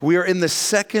We are in the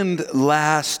second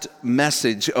last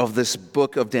message of this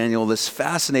book of Daniel, this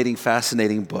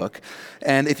fascinating book.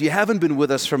 And if you haven't been with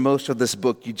us for most of this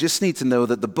book, you just need to know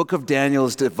that the book of Daniel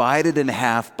is divided in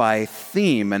half by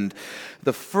theme. And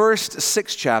the first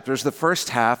 6 chapters, the first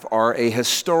half, are a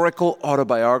historical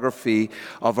autobiography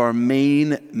of our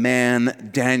main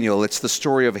man, Daniel. It's the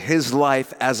story of his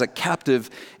life as a captive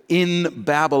in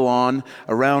Babylon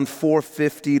around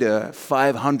 450 to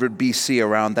 500 BC,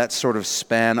 around that sort of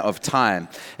span of time.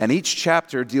 And each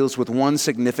chapter deals with one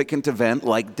significant event,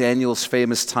 like Daniel's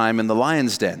famous time in the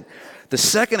lion's den. The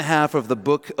second half of the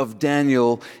book of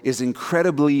Daniel is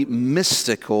incredibly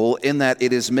mystical in that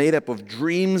it is made up of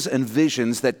dreams and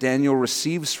visions that Daniel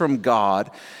receives from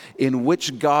God, in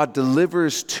which God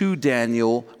delivers to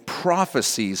Daniel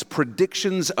prophecies,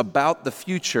 predictions about the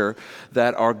future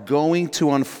that are going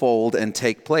to unfold and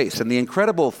take place. And the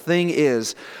incredible thing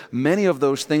is, many of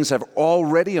those things have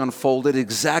already unfolded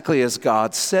exactly as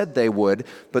God said they would,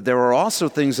 but there are also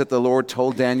things that the Lord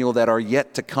told Daniel that are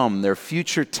yet to come. They're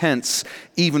future tense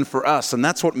even for us, and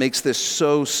that's what makes this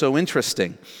so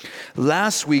interesting.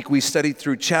 Last week, we studied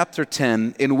through chapter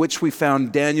 10, in which we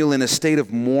found Daniel in a state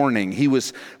of mourning. He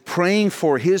was praying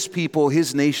for his people,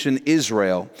 his nation,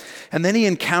 Israel. And then he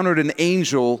encountered an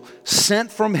angel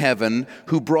sent from heaven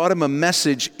who brought him a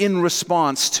message in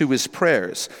response to his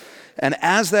prayers. And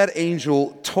as that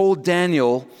angel told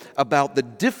Daniel about the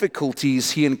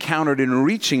difficulties he encountered in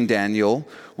reaching Daniel,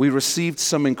 we received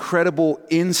some incredible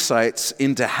insights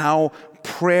into how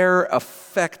prayer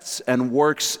affects and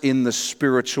works in the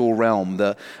spiritual realm,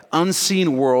 the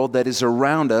unseen world that is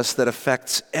around us that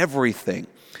affects everything.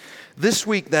 This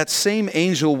week, that same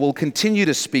angel will continue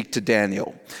to speak to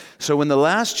Daniel. So in the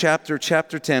last chapter,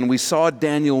 chapter 10, we saw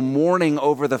Daniel mourning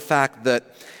over the fact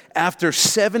that after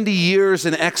 70 years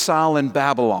in exile in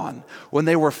Babylon, when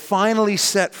they were finally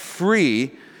set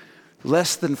free,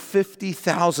 less than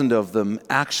 50,000 of them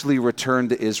actually returned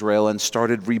to Israel and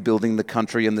started rebuilding the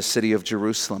country and the city of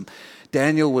Jerusalem.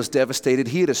 Daniel was devastated.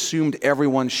 He had assumed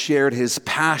everyone shared his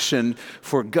passion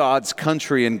for God's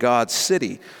country and God's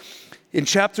city. In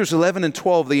chapters 11 and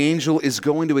 12, the angel is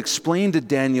going to explain to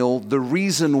Daniel the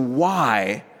reason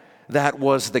why that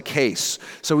was the case.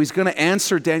 So he's going to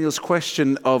answer Daniel's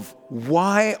question of,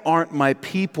 why aren't my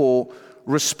people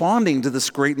responding to this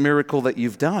great miracle that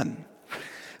you've done?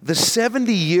 The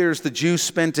 70 years the Jews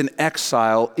spent in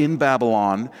exile in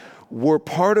Babylon were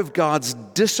part of God's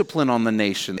discipline on the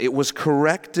nation. It was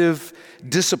corrective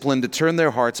discipline to turn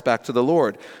their hearts back to the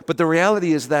Lord. But the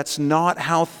reality is that's not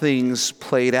how things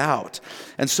played out.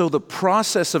 And so the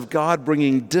process of God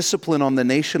bringing discipline on the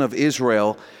nation of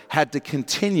Israel had to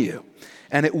continue.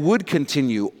 And it would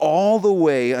continue all the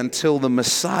way until the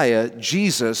Messiah,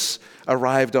 Jesus,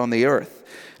 arrived on the earth.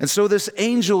 And so this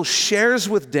angel shares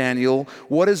with Daniel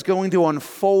what is going to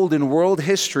unfold in world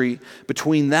history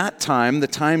between that time, the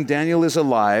time Daniel is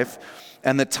alive,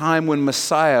 and the time when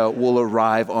Messiah will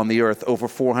arrive on the earth over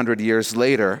 400 years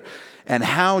later, and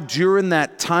how during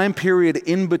that time period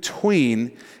in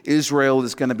between, Israel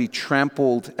is going to be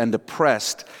trampled and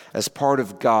oppressed as part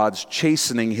of God's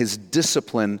chastening, his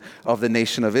discipline of the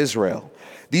nation of Israel.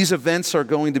 These events are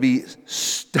going to be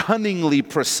stunningly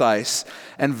precise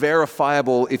and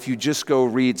verifiable if you just go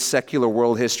read secular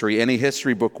world history. Any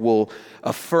history book will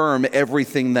affirm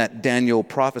everything that Daniel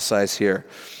prophesies here.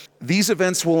 These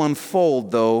events will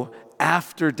unfold, though,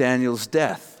 after Daniel's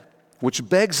death, which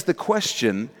begs the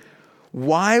question,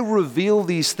 why reveal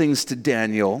these things to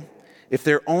Daniel if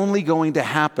they're only going to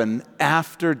happen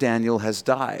after Daniel has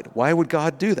died? Why would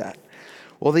God do that?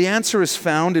 Well, the answer is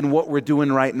found in what we're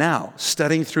doing right now,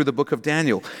 studying through the book of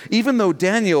Daniel. Even though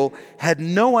Daniel had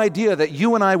no idea that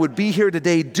you and I would be here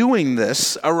today doing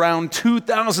this around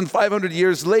 2,500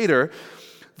 years later,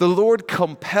 the Lord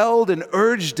compelled and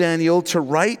urged Daniel to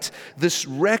write this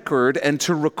record and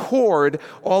to record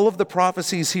all of the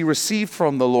prophecies he received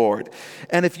from the Lord.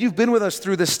 And if you've been with us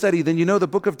through this study, then you know the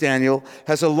book of Daniel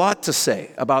has a lot to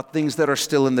say about things that are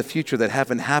still in the future that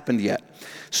haven't happened yet.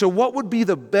 So what would be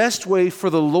the best way for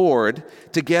the Lord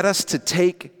to get us to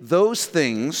take those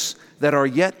things that are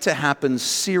yet to happen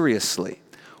seriously?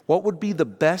 What would be the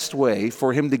best way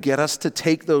for him to get us to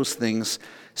take those things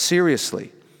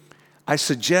seriously? I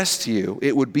suggest to you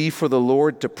it would be for the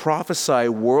Lord to prophesy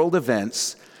world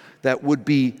events that would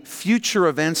be future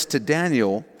events to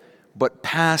Daniel, but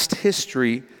past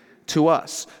history to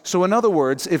us. So in other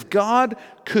words, if God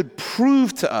could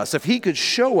prove to us, if he could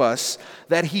show us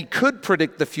that he could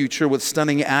predict the future with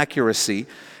stunning accuracy,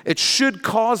 it should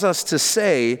cause us to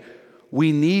say,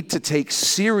 we need to take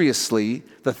seriously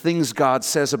the things God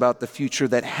says about the future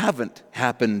that haven't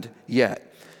happened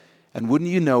yet. And wouldn't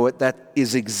you know it, that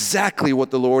is exactly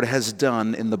what the Lord has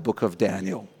done in the book of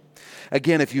Daniel.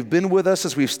 Again, if you've been with us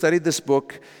as we've studied this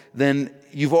book, then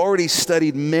you've already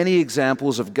studied many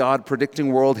examples of God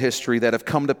predicting world history that have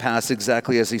come to pass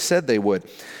exactly as He said they would.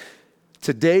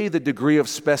 Today, the degree of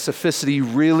specificity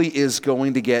really is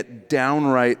going to get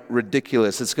downright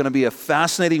ridiculous. It's going to be a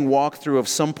fascinating walkthrough of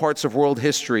some parts of world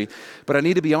history, but I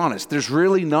need to be honest, there's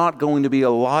really not going to be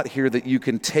a lot here that you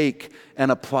can take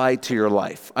and apply to your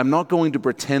life. I'm not going to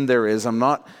pretend there is. I'm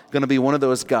not going to be one of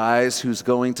those guys who's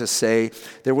going to say,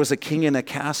 there was a king in a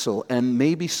castle, and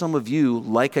maybe some of you,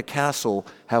 like a castle,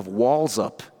 have walls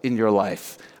up in your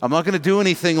life. I'm not going to do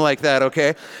anything like that,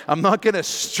 okay? I'm not going to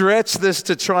stretch this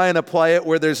to try and apply it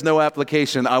where there's no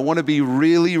application. I want to be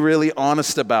really, really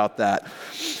honest about that.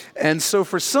 And so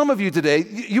for some of you today,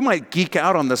 you might geek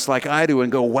out on this like I do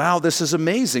and go, wow, this is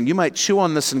amazing. You might chew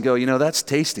on this and go, that's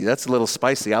tasty. That's a little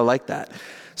spicy. I like that.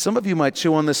 Some of you might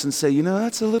chew on this and say,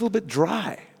 that's a little bit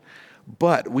dry.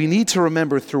 But we need to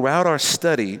remember throughout our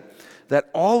study that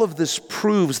all of this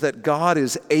proves that God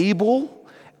is able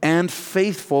and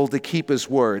faithful to keep His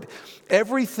word.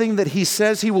 Everything that He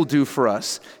says He will do for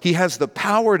us, He has the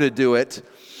power to do it,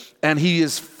 and He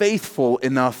is faithful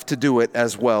enough to do it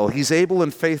as well. He's able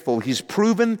and faithful. He's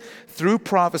proven through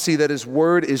prophecy that His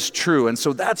word is true. And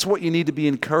so that's what you need to be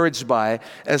encouraged by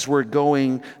as we're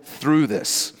going through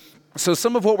this. So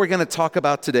some of what we're going to talk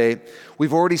about today,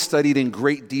 we've already studied in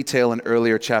great detail in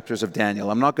earlier chapters of Daniel.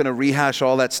 I'm not going to rehash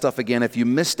all that stuff again. If you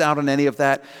missed out on any of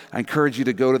that, I encourage you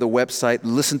to go to the website,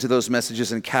 listen to those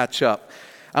messages, and catch up.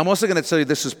 I'm also going to tell you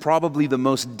this is probably the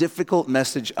most difficult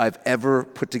message I've ever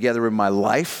put together in my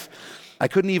life. I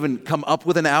couldn't even come up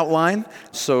with an outline,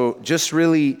 so just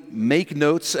really make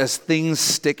notes as things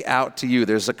stick out to you.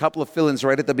 There's a couple of fill-ins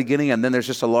right at the beginning, and then there's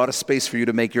just a lot of space for you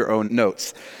to make your own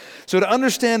notes. So to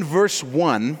understand verse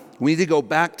 1, we need to go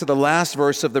back to the last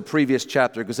verse of the previous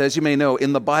chapter, because as you may know,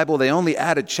 in the Bible, they only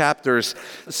added chapters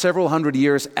several hundred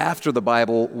years after the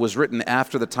Bible was written,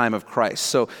 after the time of Christ.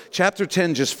 So chapter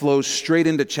 10 just flows straight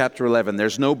into chapter 11.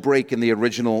 There's no break in the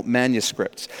original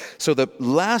manuscripts. So the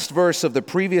last verse of the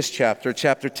previous chapter,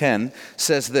 chapter 10,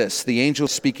 says this. The angel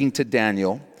speaking to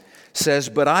Daniel says,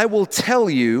 "But I will tell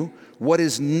you what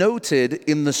is noted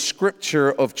in the scripture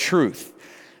of truth.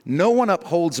 No one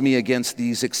upholds me against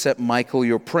these except Michael,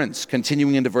 your prince."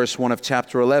 Continuing into verse 1 of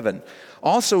chapter 11.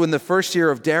 "Also in the first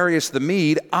year of Darius the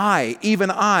Mede,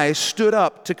 even I, stood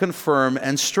up to confirm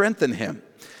and strengthen him."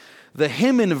 The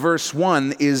him in verse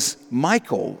 1 is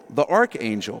Michael, the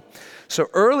archangel. So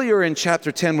earlier in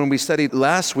chapter 10, when we studied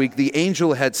last week, the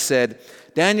angel had said,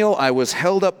 "Daniel, I was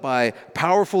held up by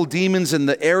powerful demons in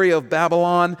the area of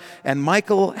Babylon, and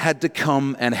Michael had to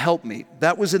come and help me."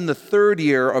 That was in the third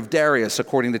year of Darius,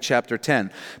 according to chapter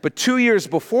 10. But 2 years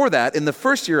before that, in the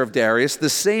first year of Darius, the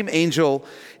same angel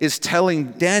is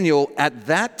telling Daniel at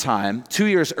that time, 2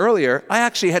 years earlier, I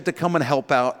actually had to come and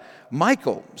help out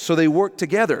Michael. So they worked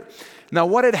together. Now,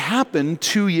 what had happened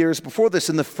 2 years before this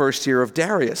in the first year of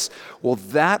Darius? Well,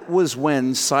 that was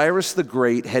when Cyrus the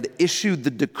Great had issued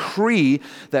the decree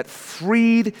that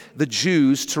freed the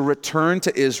Jews to return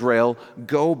to Israel,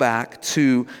 go back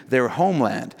to their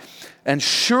homeland. And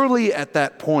surely at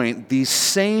that point, these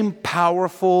same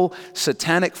powerful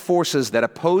satanic forces that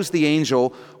opposed the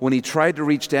angel when he tried to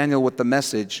reach Daniel with the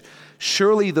message,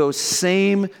 surely those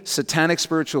same satanic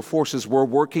spiritual forces were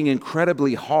working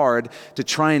incredibly hard to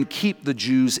try and keep the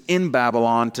Jews in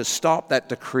Babylon, to stop that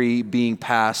decree being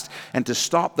passed, and to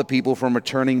stop the people from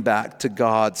returning back to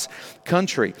God's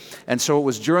country. And so it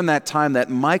was during that time that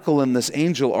Michael and this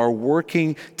angel are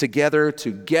working together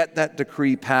to get that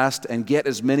decree passed and get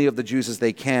as many of the Jews as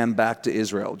they can back to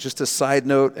Israel. Just a side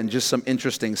note and just some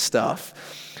interesting stuff.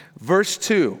 Verse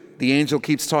 2, the angel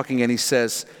keeps talking and he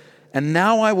says, "And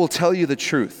now I will tell you the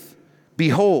truth.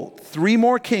 Behold, 3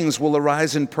 more kings will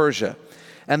arise in Persia,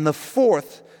 and the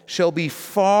 4th shall be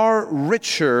far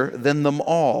richer than them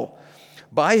all.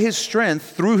 By his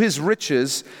strength, through his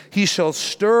riches, he shall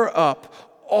stir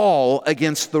up all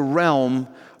against the realm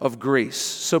of Greece."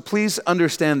 So please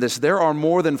understand this. There are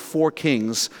more than 4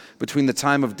 kings between the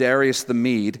time of Darius the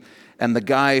Mede and the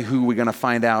guy who we're going to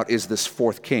find out is this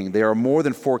 4th king. There are more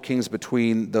than 4 kings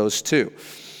between those two.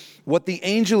 What the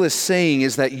angel is saying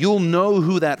is that you'll know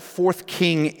who that 4th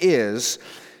king is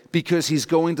because he's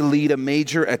going to lead a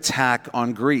major attack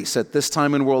on Greece. At this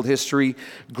time in world history,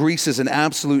 Greece is an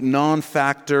absolute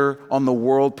non-factor on the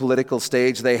world political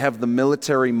stage. They have the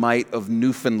military might of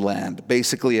Newfoundland,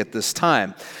 basically at this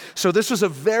time. So this was a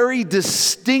very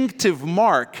distinctive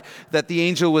mark that the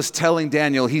angel was telling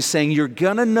Daniel. He's saying, you're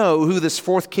going to know who this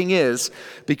 4th king is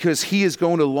because he is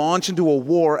going to launch into a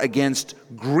war against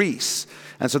Greece.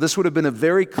 And so this would have been a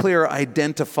very clear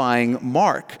identifying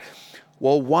mark.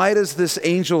 Well, why does this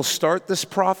angel start this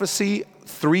prophecy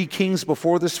 3 kings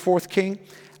before this 4th king?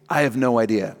 I have no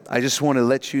idea. I just want to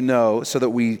let you know so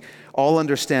that we all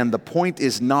understand the point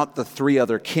is not the 3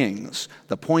 other kings.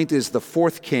 The point is the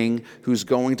 4th king who's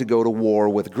going to go to war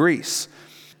with Greece.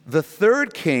 The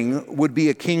 3rd king would be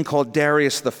a king called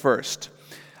Darius the First.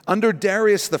 Under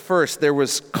Darius the First, there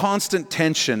was constant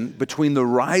tension between the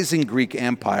rising Greek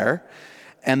Empire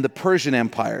and the Persian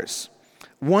empires.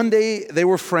 One day they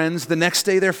were friends, the next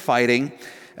day they're fighting,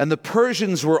 and the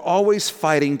Persians were always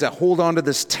fighting to hold on to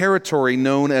this territory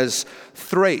known as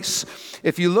Thrace.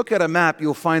 If you look at a map,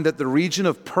 you'll find that the region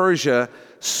of Persia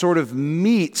sort of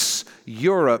meets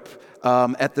Europe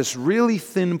at this really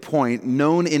thin point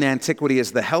known in antiquity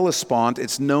as the Hellespont.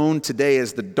 It's known today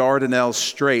as the Dardanelles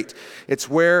Strait. It's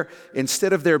where,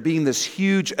 instead of there being this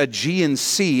huge Aegean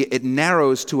Sea, it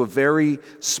narrows to a very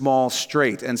small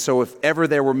strait. And so if ever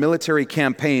there were military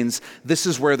campaigns, this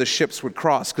is where the ships would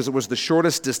cross, because it was the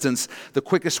shortest distance, the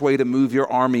quickest way to move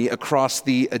your army across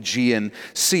the Aegean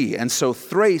Sea. And so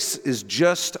Thrace is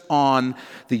just on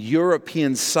the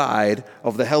European side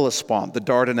of the Hellespont, the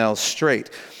Dardanelles Strait.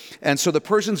 And so the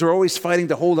Persians were always fighting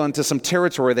to hold on to some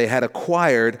territory they had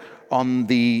acquired on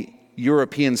the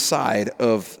European side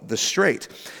of the strait.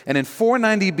 And in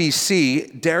 490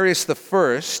 BC, Darius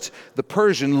I, the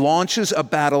Persian, launches a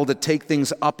battle to take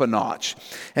things up a notch.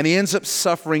 And he ends up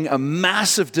suffering a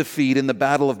massive defeat in the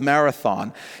Battle of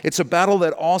Marathon. It's a battle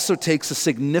that also takes a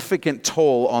significant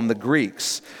toll on the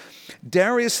Greeks.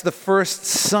 Darius I's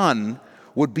son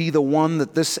would be the one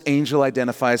that this angel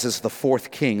identifies as the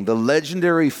 4th king, the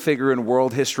legendary figure in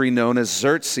world history known as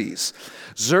Xerxes.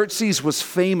 Xerxes was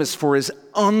famous for his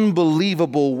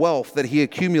unbelievable wealth that he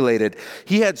accumulated.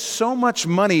 He had so much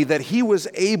money that he was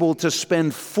able to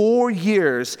spend 4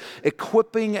 years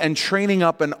equipping and training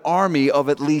up an army of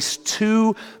at least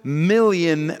 2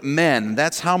 million men.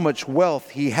 That's how much wealth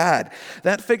he had.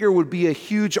 That figure would be a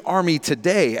huge army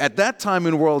today. At that time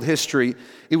in world history,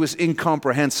 it was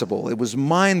incomprehensible. It was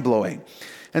mind-blowing.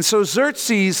 And so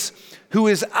Xerxes, who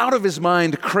is out of his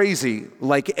mind crazy,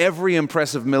 like every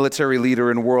impressive military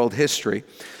leader in world history,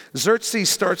 Xerxes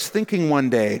starts thinking one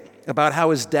day about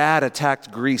how his dad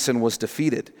attacked Greece and was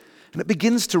defeated. And it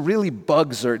begins to really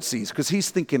bug Xerxes because he's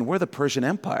thinking, we're the Persian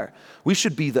Empire. We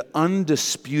should be the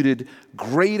undisputed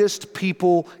greatest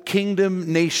people,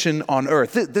 kingdom, nation on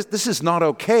earth. This is not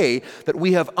okay that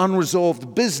we have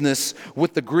unresolved business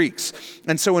with the Greeks.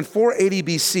 And so in 480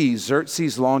 BC,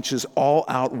 Xerxes launches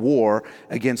all-out war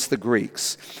against the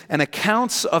Greeks. And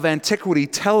accounts of antiquity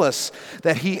tell us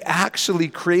that he actually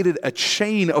created a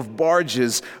chain of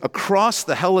barges across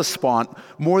the Hellespont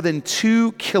more than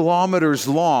 2 kilometers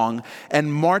long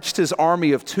and marched his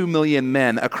army of 2 million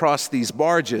men across these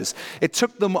barges. It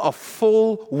took them a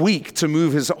full week to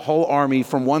move his whole army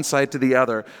from one side to the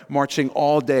other, marching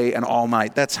all day and all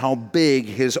night. That's how big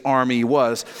his army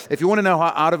was. If you want to know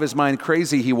how out of his mind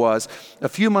crazy he was, a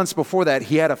few months before that,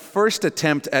 he had a first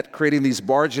attempt at creating these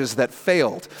barges that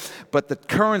failed. But the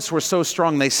currents were so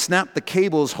strong, they snapped the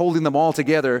cables holding them all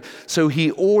together. So he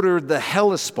ordered the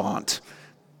Hellespont,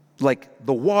 like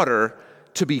the water,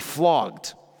 to be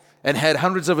flogged, and had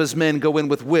hundreds of his men go in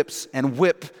with whips and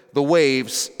whip the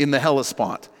waves in the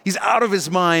Hellespont. He's out of his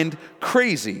mind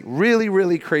crazy, really,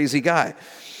 really crazy guy.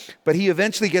 But he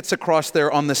eventually gets across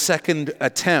there on the second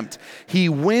attempt. He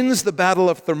wins the Battle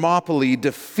of Thermopylae,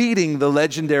 defeating the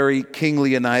legendary King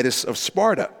Leonidas of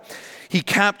Sparta. He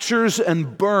captures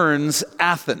and burns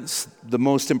Athens, the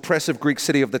most impressive Greek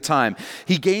city of the time.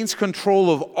 He gains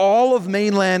control of all of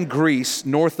mainland Greece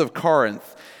north of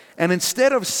Corinth. And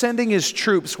instead of sending his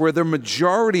troops where the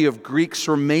majority of Greeks'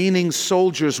 remaining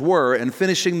soldiers were and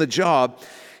finishing the job,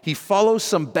 he follows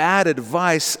some bad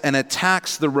advice and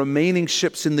attacks the remaining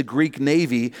ships in the Greek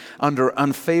navy under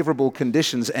unfavorable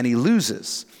conditions, and he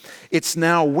loses. It's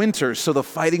now winter, so the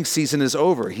fighting season is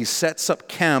over. He sets up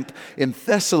camp in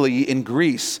Thessaly in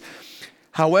Greece.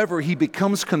 However, he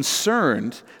becomes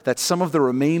concerned that some of the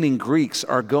remaining Greeks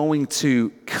are going to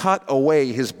cut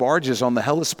away his barges on the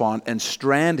Hellespont and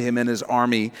strand him and his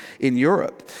army in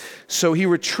Europe. So he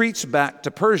retreats back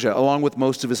to Persia along with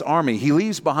most of his army. He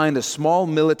leaves behind a small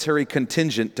military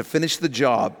contingent to finish the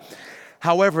job.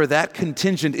 However, that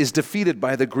contingent is defeated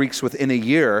by the Greeks within a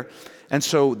year. And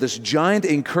so this giant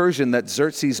incursion that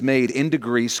Xerxes made into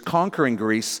Greece, conquering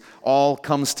Greece, all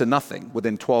comes to nothing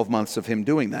within 12 months of him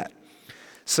doing that.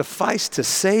 Suffice to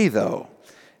say, though,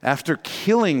 after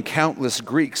killing countless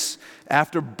Greeks,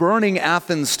 after burning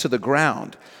Athens to the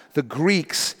ground, the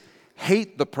Greeks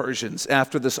hate the Persians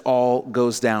after this all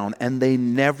goes down, and they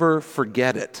never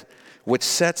forget it. which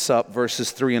sets up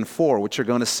verses 3 and 4, which are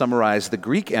going to summarize the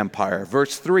Greek Empire.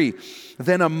 Verse 3,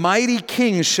 then a mighty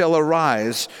king shall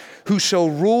arise, who shall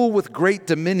rule with great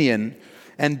dominion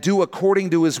and do according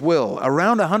to his will.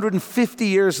 Around 150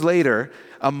 years later,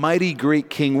 a mighty Greek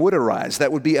king would arise.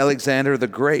 That would be Alexander the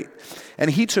Great. And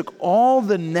he took all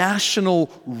the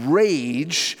national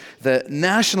rage, the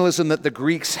nationalism that the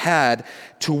Greeks had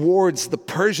towards the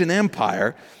Persian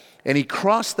Empire, and he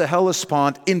crossed the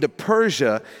Hellespont into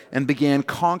Persia and began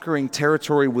conquering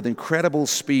territory with incredible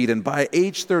speed. And by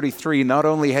age 33, not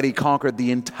only had he conquered the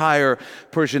entire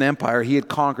Persian Empire, he had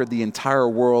conquered the entire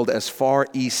world as far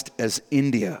east as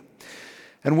India.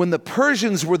 And when the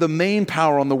Persians were the main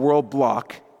power on the world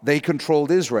bloc, they controlled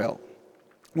Israel.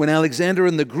 When Alexander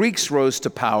and the Greeks rose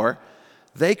to power,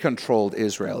 they controlled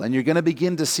Israel. And you're going to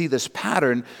begin to see this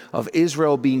pattern of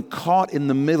Israel being caught in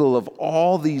the middle of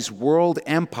all these world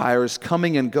empires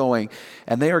coming and going,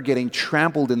 and they are getting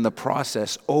trampled in the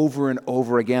process over and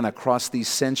over again across these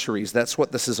centuries. That's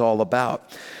what this is all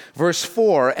about. Verse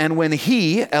 4, and when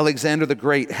he, Alexander the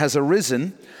Great, has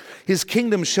arisen, his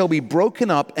kingdom shall be broken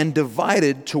up and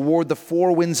divided toward the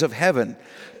four winds of heaven,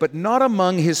 but not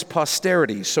among his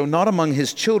posterity, so not among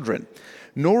his children,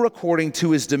 nor according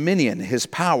to his dominion, his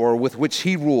power with which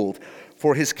he ruled.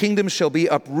 For his kingdom shall be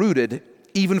uprooted,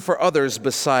 even for others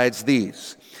besides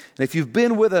these. And if you've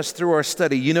been with us through our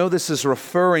study, you know this is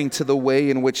referring to the way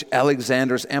in which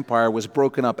Alexander's empire was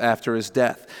broken up after his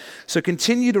death. So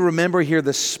continue to remember here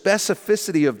the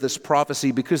specificity of this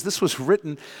prophecy, because this was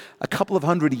written a couple of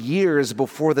hundred years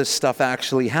before this stuff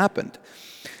actually happened.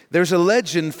 There's a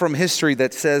legend from history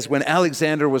that says when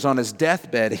Alexander was on his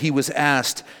deathbed, he was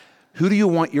asked, who do you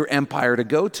want your empire to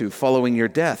go to following your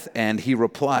death? And he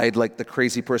replied, like the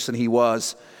crazy person he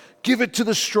was, give it to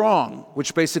the strong,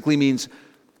 which basically means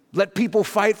let people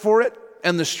fight for it,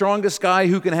 and the strongest guy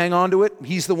who can hang on to it,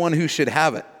 he's the one who should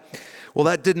have it. Well,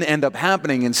 that didn't end up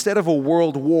happening. Instead of a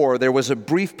world war, there was a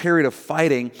brief period of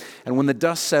fighting, and when the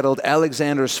dust settled,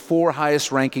 Alexander's four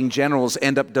highest-ranking generals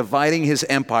end up dividing his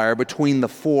empire between the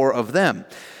four of them.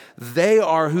 They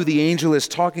are who the angel is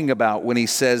talking about when he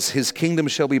says his kingdom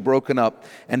shall be broken up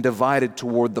and divided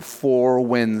toward the four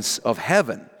winds of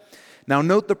heaven. Now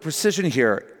note the precision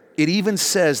here. It even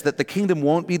says that the kingdom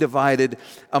won't be divided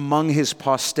among his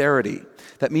posterity.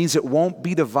 That means it won't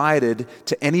be divided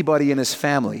to anybody in his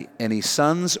family, any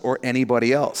sons or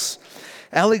anybody else.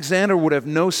 Alexander would have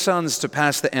no sons to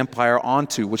pass the empire on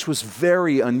to, which was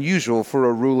very unusual for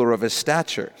a ruler of his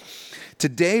stature.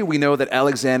 Today, we know that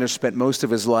Alexander spent most of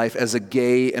his life as a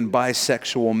gay and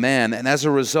bisexual man, and as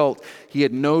a result, he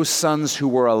had no sons who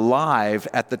were alive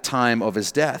at the time of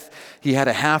his death. He had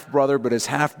a half-brother, but his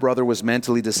half-brother was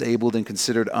mentally disabled and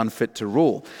considered unfit to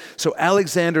rule. So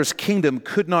Alexander's kingdom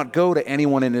could not go to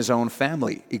anyone in his own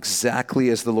family, exactly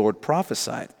as the Lord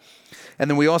prophesied. And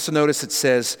then we also notice it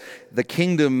says the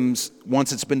kingdoms,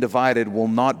 once it's been divided, will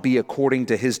not be according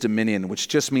to his dominion, which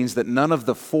just means that none of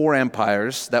the four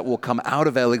empires that will come out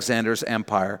of Alexander's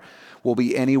empire will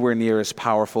be anywhere near as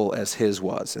powerful as his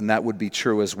was. And that would be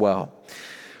true as well.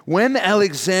 When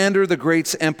Alexander the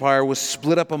Great's empire was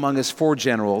split up among his four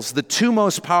generals, the two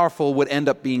most powerful would end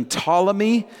up being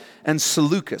Ptolemy and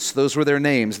Seleucus. Those were their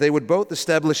names. They would both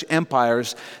establish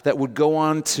empires that would go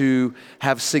on to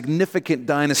have significant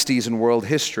dynasties in world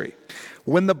history.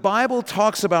 When the Bible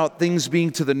talks about things being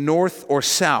to the north or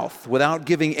south without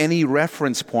giving any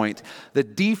reference point, the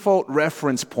default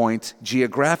reference point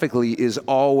geographically is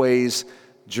always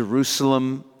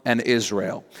Jerusalem and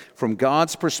Israel. From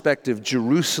God's perspective,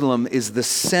 Jerusalem is the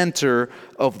center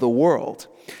of the world.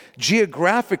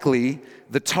 Geographically,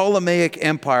 the Ptolemaic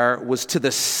Empire was to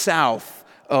the south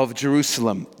of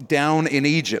Jerusalem, down in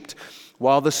Egypt,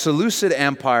 while the Seleucid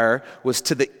Empire was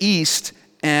to the east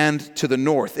and to the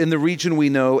north, in the region we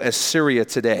know as Syria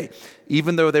today.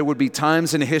 Even though there would be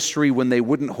times in history when they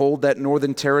wouldn't hold that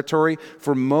northern territory,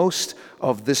 for most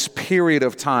of this period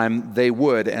of time, they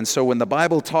would. And so when the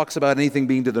Bible talks about anything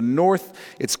being to the north,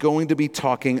 it's going to be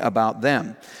talking about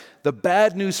them. The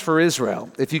bad news for Israel,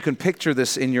 if you can picture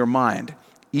this in your mind,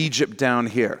 Egypt down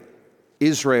here,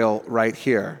 Israel right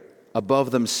here,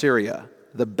 above them Syria.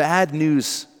 The bad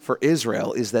news for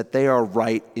Israel is that they are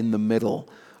right in the middle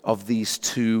of these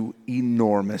two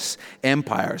enormous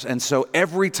empires. And so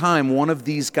every time one of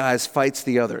these guys fights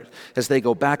the other, as they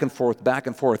go back and forth,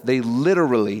 they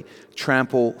literally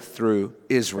trample through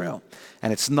Israel.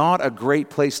 And it's not a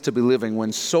great place to be living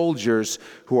when soldiers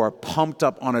who are pumped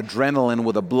up on adrenaline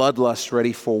with a bloodlust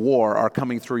ready for war are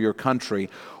coming through your country,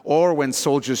 or when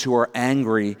soldiers who are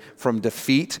angry from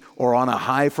defeat or on a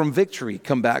high from victory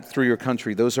come back through your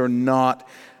country. Those are not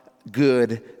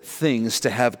good things to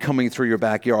have coming through your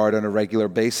backyard on a regular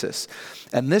basis.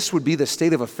 And this would be the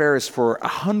state of affairs for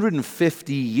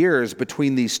 150 years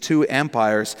between these two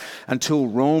empires until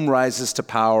Rome rises to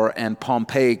power and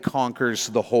Pompey conquers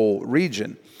the whole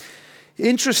region.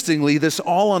 Interestingly, this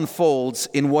all unfolds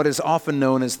in what is often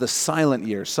known as the silent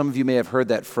years. Some of you may have heard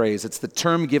that phrase. It's the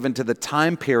term given to the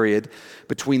time period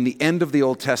between the end of the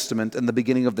Old Testament and the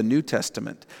beginning of the New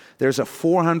Testament. There's a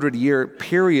 400-year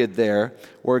period there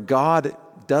where God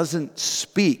doesn't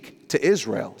speak to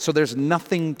Israel. So there's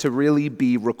nothing to really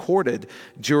be recorded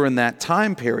during that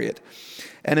time period.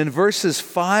 And in verses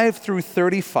 5 through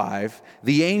 35,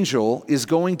 the angel is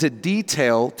going to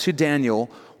detail to Daniel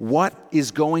what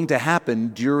is going to happen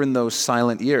during those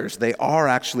silent years. They are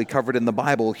actually covered in the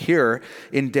Bible here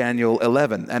in Daniel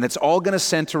 11. And it's all going to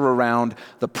center around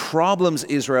the problems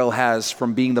Israel has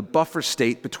from being the buffer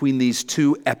state between these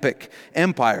two epic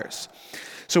empires.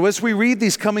 So as we read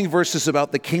these coming verses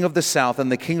about the king of the south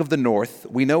and the king of the north,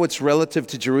 we know it's relative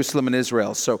to Jerusalem and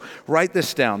Israel. So write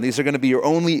this down. These are going to be your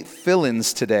only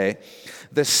fill-ins today.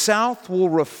 The south will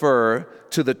refer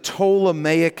to the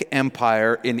Ptolemaic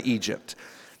Empire in Egypt.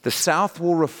 The south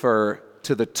will refer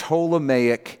to the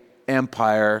Ptolemaic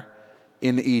Empire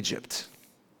in Egypt.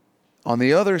 On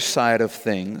the other side of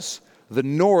things, the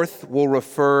north will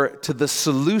refer to the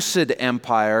Seleucid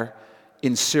Empire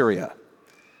in Syria.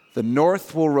 The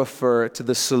north will refer to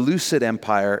the Seleucid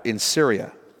Empire in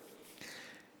Syria.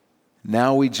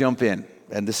 Now we jump in,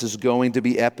 and this is going to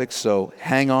be epic, so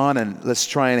hang on and let's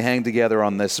try and hang together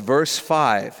on this. Verse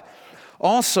 5.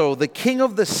 Also, the king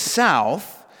of the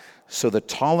south, so the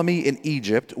Ptolemy in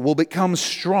Egypt, will become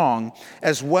strong,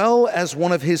 as well as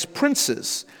one of his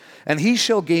princes, and he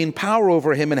shall gain power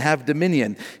over him and have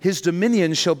dominion. His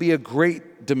dominion shall be a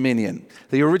great dominion.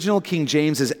 The original King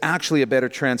James is actually a better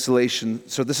translation,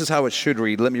 so this is how it should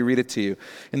read. Let me read it to you.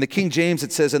 In the King James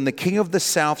it says, "And the king of the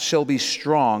south shall be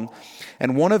strong,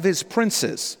 and one of his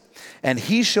princes, and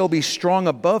he shall be strong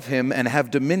above him and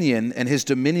have dominion, and his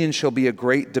dominion shall be a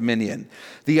great dominion."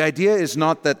 The idea is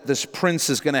not that this prince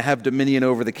is going to have dominion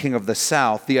over the king of the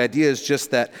south. The idea is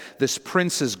just that this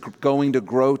prince is going to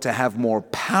grow to have more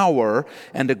power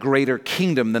and a greater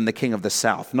kingdom than the king of the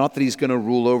south. Not that he's going to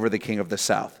rule over the king of the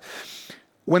south.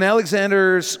 When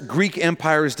Alexander's Greek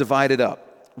empire is divided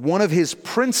up, one of his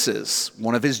princes,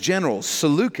 one of his generals,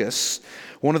 Seleucus,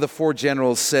 one of the four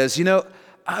generals, says,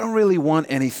 I don't really want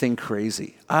anything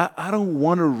crazy. I don't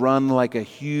want to run like a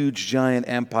huge, giant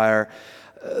empire.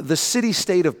 The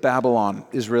city-state of Babylon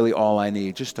is really all I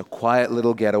need. Just a quiet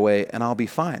little getaway, and I'll be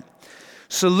fine.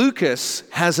 Seleucus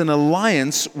has an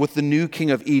alliance with the new king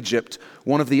of Egypt,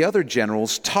 one of the other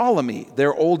generals, Ptolemy.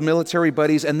 They're old military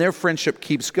buddies, and their friendship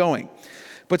keeps going.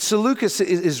 But Seleucus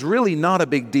is really not a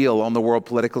big deal on the world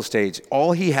political stage.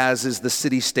 All he has is the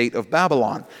city-state of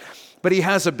Babylon. But he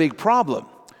has a big problem.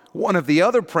 One of the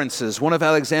other princes, one of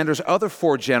Alexander's other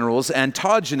four generals,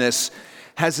 Antigonus,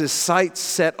 has his sights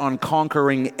set on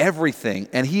conquering everything,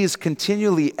 and he is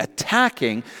continually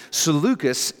attacking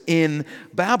Seleucus in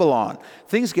Babylon.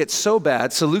 Things get so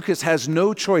bad, Seleucus has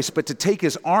no choice but to take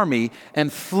his army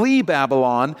and flee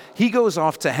Babylon. He goes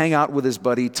off to hang out with his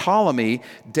buddy Ptolemy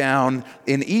down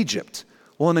in Egypt.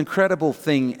 Well, an incredible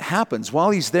thing happens.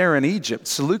 While he's there in Egypt,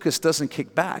 Seleucus doesn't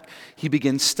kick back. He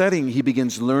begins studying. He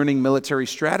begins learning military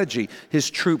strategy. His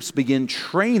troops begin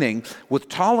training with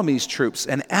Ptolemy's troops.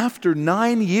 And after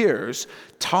 9 years,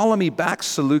 Ptolemy backs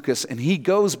Seleucus, and he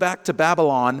goes back to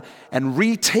Babylon and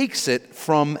retakes it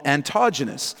from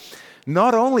Antigonus.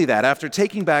 Not only that, after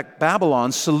taking back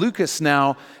Babylon, Seleucus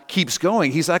now keeps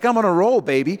going. He's like, I'm on a roll,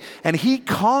 baby. And he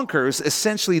conquers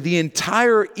essentially the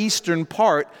entire eastern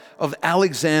part of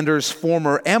Alexander's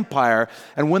former empire.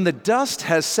 And when the dust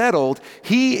has settled,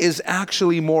 he is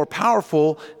actually more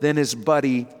powerful than his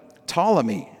buddy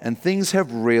Ptolemy. And things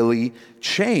have really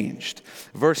changed.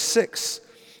 Verse 6,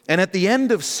 and at the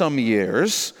end of some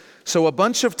years, so a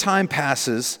bunch of time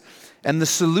passes, and the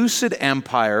Seleucid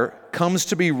Empire comes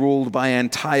to be ruled by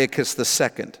Antiochus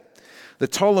II. The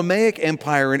Ptolemaic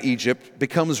Empire in Egypt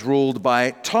becomes ruled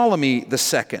by Ptolemy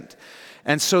II.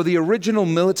 And so the original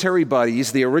military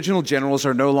buddies, the original generals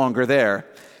are no longer there.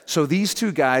 So these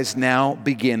two guys now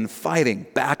begin fighting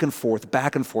back and forth,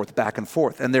 back and forth, back and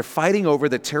forth. And they're fighting over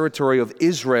the territory of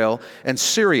Israel and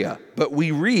Syria. But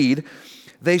we read,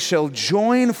 they shall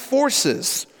join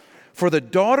forces, for the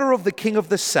daughter of the king of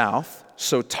the south,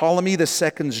 so Ptolemy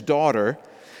II's daughter,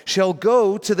 shall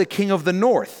go to the king of the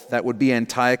north, that would be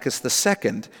Antiochus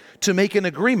II, to make an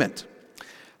agreement.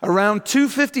 Around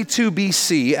 252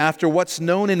 BC, after what's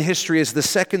known in history as the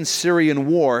Second Syrian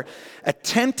War, a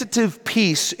tentative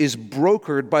peace is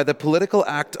brokered by the political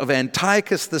act of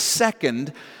Antiochus II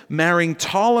marrying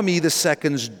Ptolemy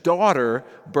II's daughter,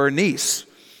 Bernice.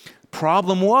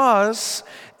 Problem was,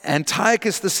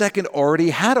 Antiochus II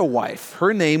already had a wife.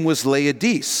 Her name was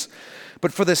Laodice.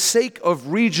 But for the sake of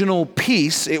regional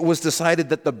peace, it was decided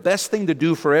that the best thing to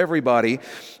do for everybody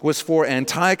was for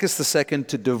Antiochus II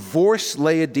to divorce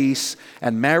Laodice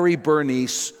and marry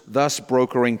Bernice, thus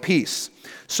brokering peace.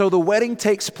 So the wedding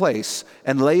takes place,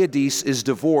 and Laodice is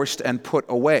divorced and put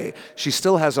away. She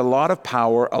still has a lot of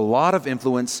power, a lot of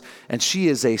influence, and she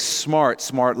is a smart,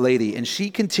 smart lady. And she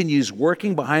continues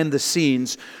working behind the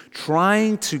scenes,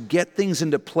 trying to get things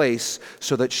into place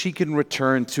so that she can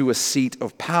return to a seat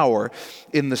of power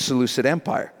in the Seleucid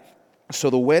Empire. So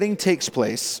the wedding takes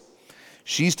place.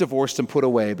 She's divorced and put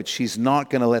away, but she's not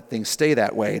going to let things stay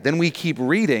that way. Then we keep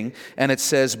reading, and it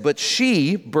says, "But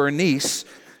she, Bernice,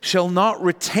 shall not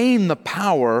retain the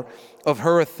power of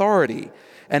her authority,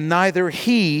 and neither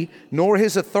he nor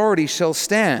his authority shall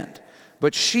stand.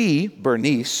 But she,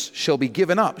 Bernice, shall be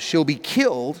given up. She'll be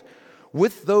killed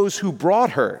with those who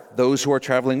brought her, those who are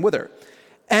traveling with her,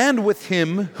 and with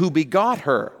him who begot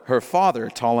her, her father,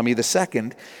 Ptolemy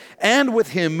II, and with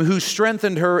him who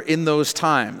strengthened her in those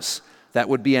times." That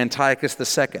would be Antiochus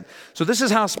II. So this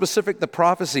is how specific the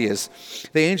prophecy is.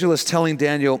 The angel is telling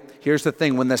Daniel, here's the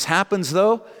thing. When this happens,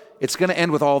 though, it's going to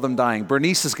end with all of them dying.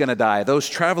 Bernice is going to die. Those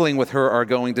traveling with her are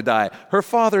going to die. Her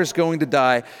father is going to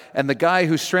die. And the guy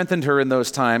who strengthened her in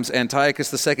those times,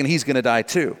 Antiochus II, he's going to die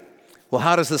too. Well,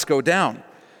 how does this go down?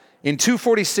 In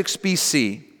 246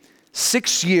 BC,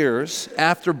 6 years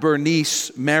after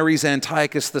Bernice marries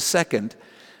Antiochus II,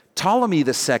 Ptolemy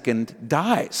II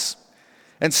dies.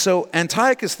 And so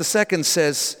Antiochus II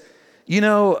says, you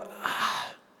know,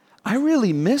 I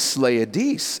really miss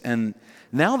Laodice. And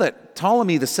now that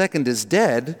Ptolemy II is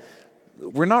dead,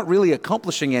 we're not really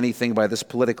accomplishing anything by this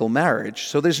political marriage.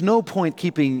 So there's no point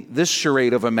keeping this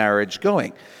charade of a marriage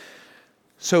going.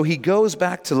 So he goes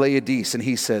back to Laodice and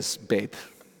he says, babe,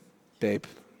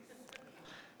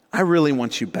 I really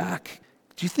want you back.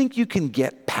 Do you think you can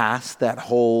get past that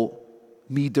whole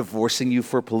me divorcing you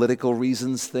for political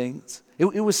reasons things?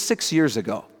 It was 6 years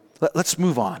ago. Let's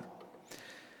move on.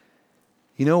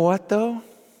 You know what, though?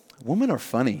 Women are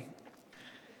funny.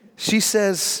 She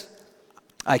says,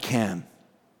 I can.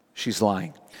 She's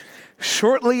lying.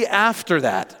 Shortly after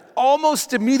that,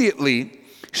 almost immediately,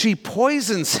 she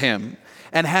poisons him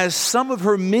and has some of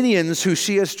her minions who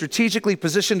she has strategically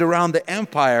positioned around the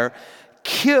empire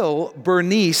kill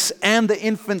Bernice and the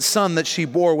infant son that she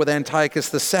bore with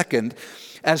Antiochus II,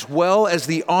 as well as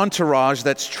the entourage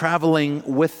that's traveling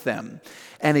with them.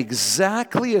 And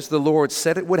exactly as the Lord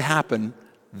said it would happen,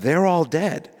 they're all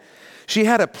dead. She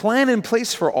had a plan in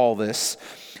place for all this,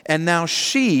 and now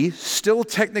she, still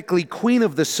technically queen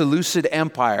of the Seleucid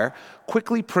Empire,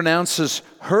 quickly pronounces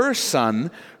her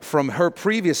son from her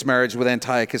previous marriage with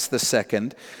Antiochus II.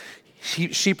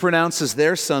 She pronounces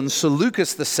their son,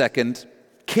 Seleucus II,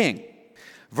 king.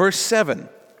 Verse 7,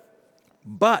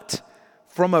 but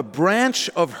from a branch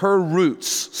of her roots,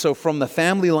 so from the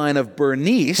family line of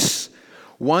Bernice,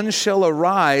 one shall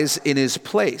arise in his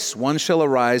place. One shall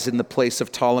arise in the place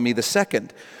of Ptolemy II,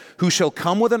 who shall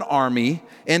come with an army,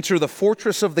 enter the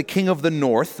fortress of the king of the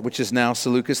north, which is now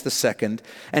Seleucus II,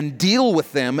 and deal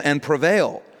with them and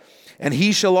prevail. And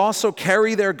he shall also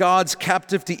carry their gods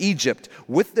captive to Egypt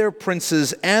with their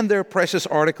princes and their precious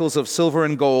articles of silver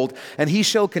and gold, and he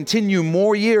shall continue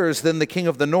more years than the king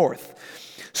of the north.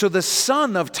 So the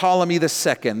son of Ptolemy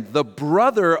II, the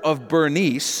brother of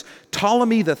Bernice,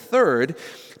 Ptolemy III,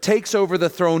 takes over the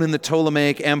throne in the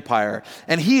Ptolemaic Empire.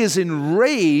 And he is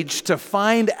enraged to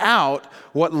find out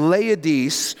what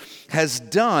Laodice has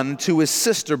done to his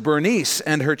sister Bernice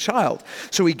and her child.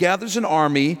 So he gathers an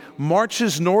army,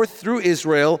 marches north through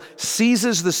Israel,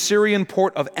 seizes the Syrian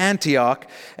port of Antioch,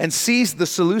 and seized the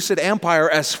Seleucid Empire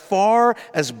as far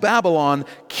as Babylon,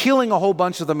 killing a whole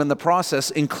bunch of them in the process,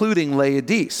 including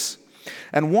Laodice.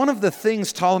 And one of the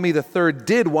things Ptolemy III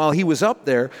did while he was up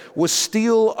there was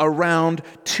steal around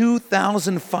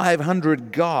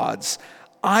 2,500 gods,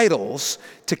 idols,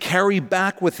 to carry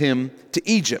back with him to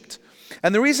Egypt.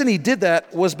 And the reason he did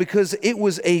that was because it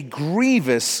was a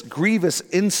grievous, grievous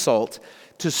insult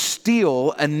to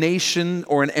steal a nation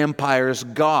or an empire's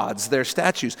gods, their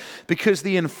statues. Because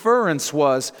the inference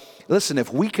was, listen,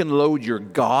 if we can load your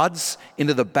gods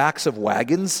into the backs of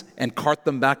wagons and cart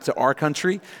them back to our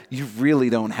country, you really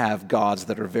don't have gods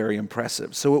that are very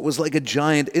impressive. So it was like a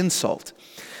giant insult.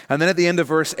 And then at the end of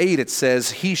verse 8, it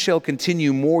says, he shall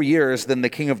continue more years than the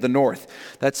king of the north.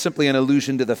 That's simply an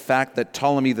allusion to the fact that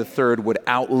Ptolemy III would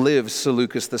outlive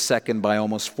Seleucus II by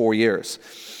almost 4 years.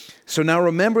 So now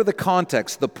remember the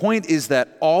context. The point is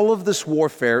that all of this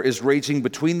warfare is raging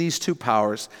between these two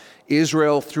powers.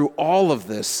 Israel, through all of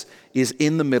this, is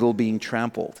in the middle being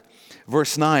trampled.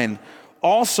 Verse 9,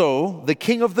 also the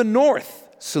king of the north,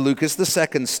 Seleucus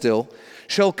II still,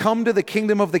 shall come to the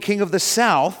kingdom of the king of the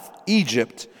south,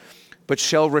 Egypt, but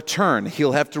shall return.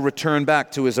 He'll have to return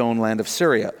back to his own land of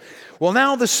Syria. Well,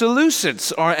 now the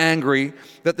Seleucids are angry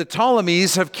that the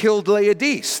Ptolemies have killed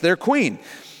Laodice, their queen.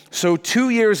 So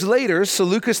 2 years later,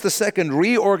 Seleucus II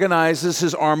reorganizes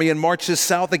his army and marches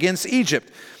south against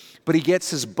Egypt. But he gets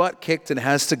his butt kicked and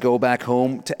has to go back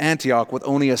home to Antioch with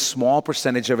only a small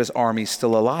percentage of his army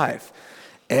still alive.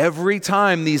 Every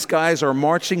time these guys are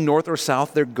marching north or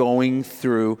south, they're going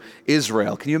through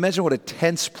Israel. Can you imagine what a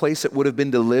tense place it would have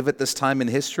been to live at this time in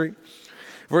history?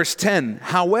 Verse 10,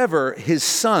 however, his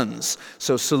sons,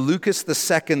 so Seleucus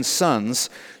II's sons,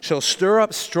 shall stir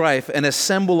up strife and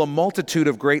assemble a multitude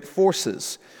of great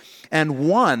forces. And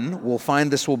one, we'll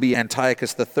find this will be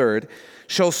Antiochus III,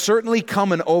 shall certainly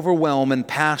come and overwhelm and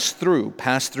pass through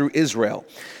Israel.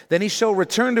 Then he shall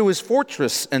return to his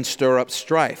fortress and stir up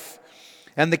strife.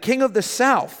 And the king of the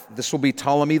south, this will be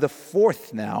Ptolemy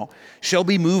IV now, shall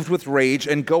be moved with rage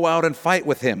and go out and fight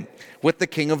with him, with the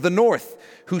king of the north,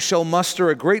 who shall muster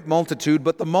a great multitude,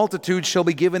 but the multitude shall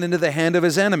be given into the hand of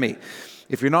his enemy.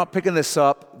 If you're not picking this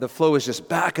up, the flow is just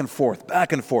back and forth,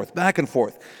 back and forth, back and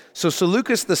forth. So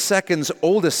Seleucus II's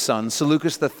oldest son,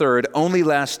 Seleucus III, only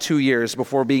lasts 2 years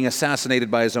before being assassinated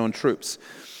by his own troops.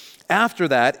 After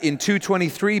that, in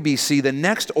 223 BC, the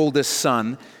next oldest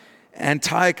son,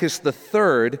 Antiochus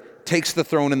III, takes the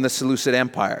throne in the Seleucid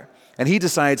Empire. And he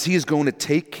decides he is going to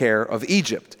take care of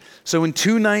Egypt. So in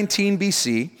 219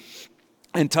 BC,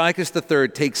 Antiochus III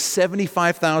takes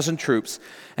 75,000 troops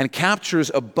and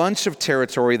captures a bunch of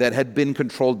territory that had been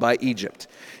controlled by Egypt,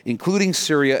 including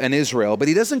Syria and Israel. But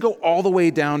he doesn't go all the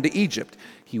way down to Egypt.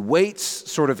 He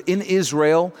waits sort of in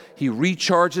Israel. He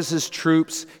recharges his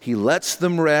troops. He lets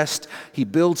them rest. He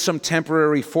builds some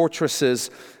temporary fortresses.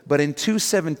 But in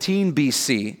 217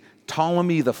 BC,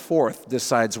 Ptolemy IV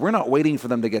decides we're not waiting for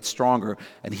them to get stronger,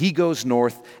 and he goes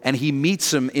north and he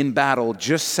meets them in battle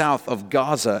just south of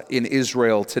Gaza in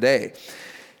Israel today.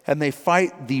 And they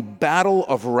fight the Battle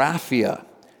of Raphia.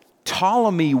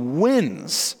 Ptolemy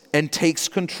wins and takes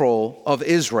control of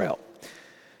Israel.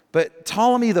 But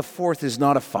Ptolemy IV is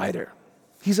not a fighter.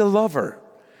 He's a lover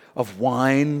of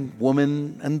wine,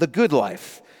 woman, and the good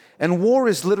life. And war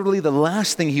is literally the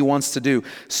last thing he wants to do.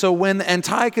 So when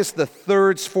Antiochus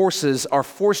III's forces are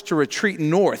forced to retreat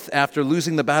north after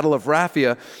losing the Battle of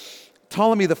Raphia,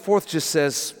 Ptolemy IV just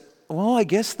says, well, I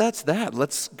guess that's that.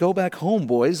 Let's go back home,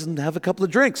 boys, and have a couple of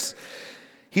drinks.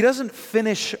 He doesn't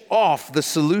finish off the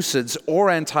Seleucids or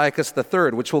Antiochus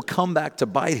III, which will come back to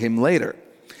bite him later.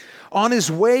 On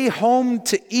his way home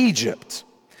to Egypt,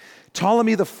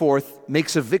 Ptolemy IV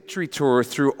makes a victory tour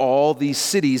through all these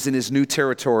cities in his new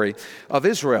territory of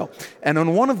Israel. And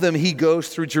on one of them, he goes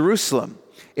through Jerusalem.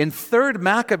 In 3rd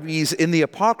Maccabees in the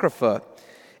Apocrypha,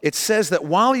 it says that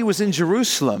while he was in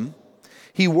Jerusalem,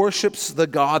 he worships the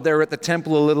God there at the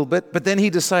temple a little bit, but then he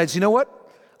decides, you know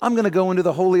what? I'm going to go into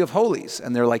the Holy of Holies.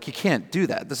 And they're like, you can't do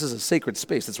that. This is a sacred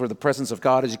space. That's where the presence of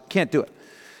God is. You can't do it.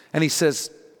 And he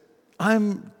says,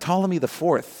 I'm Ptolemy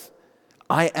IV.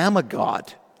 I am a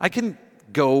god. I can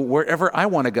go wherever I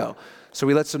want to go. So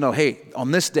he lets them know, hey, on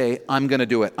this day, I'm going to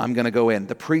do it. I'm going to go in.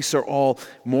 The priests are all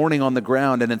mourning on the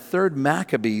ground. And in 3rd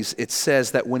Maccabees, it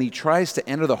says that when he tries to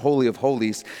enter the Holy of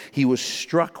Holies, he was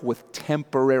struck with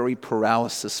temporary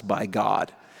paralysis by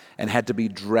God and had to be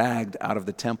dragged out of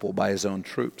the temple by his own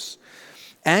troops.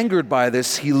 Angered by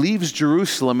this, he leaves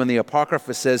Jerusalem, and the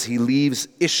Apocrypha says he leaves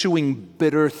issuing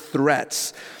bitter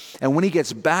threats. And when he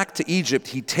gets back to Egypt,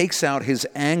 he takes out his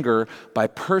anger by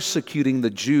persecuting the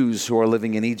Jews who are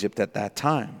living in Egypt at that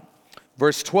time.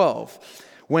 Verse 12,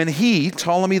 when he,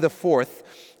 Ptolemy IV,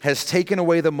 has taken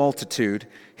away the multitude,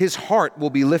 his heart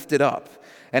will be lifted up,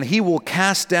 and he will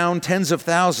cast down tens of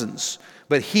thousands,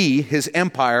 but he, his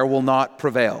empire, will not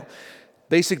prevail.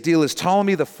 Basic deal is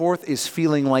Ptolemy IV is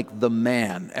feeling like the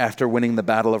man after winning the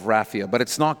Battle of Raphia, but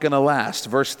it's not going to last.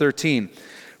 Verse 13,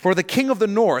 for the king of the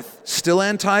north, still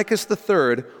Antiochus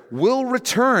III, will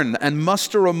return and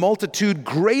muster a multitude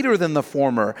greater than the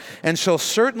former, and shall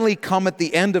certainly come at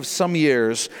the end of some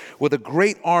years with a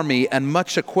great army and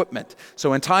much equipment.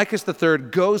 So Antiochus III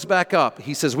goes back up.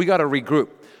 He says, we got to regroup.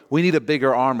 We need a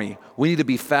bigger army. We need to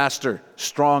be faster,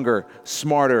 stronger,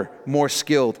 smarter, more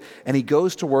skilled. And he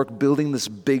goes to work building this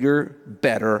bigger,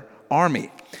 better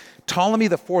army. Ptolemy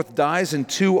IV dies in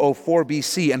 204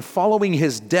 BC, and following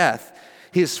his death,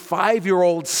 his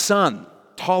 5-year-old son,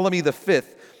 Ptolemy V,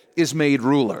 is made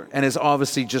ruler and is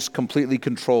obviously just completely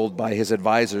controlled by his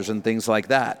advisors and things like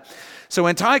that. So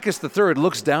Antiochus III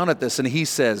looks down at this and he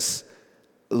says,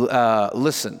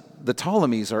 listen, the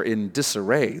Ptolemies are in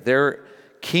disarray. Their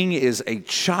king is a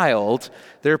child.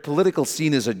 Their political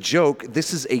scene is a joke.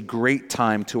 This is a great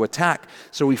time to attack.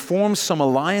 So he forms some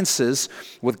alliances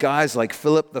with guys like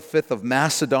Philip V of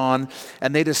Macedon,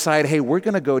 and they decide, hey, we're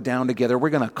going to go down together. We're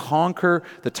going to conquer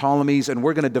the Ptolemies, and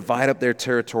we're going to divide up their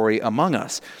territory among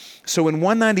us. So in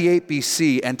 198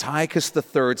 BC, Antiochus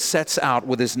III sets out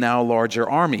with his now larger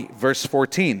army. Verse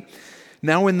 14.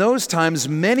 Now in those times,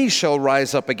 many shall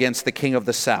rise up against the king of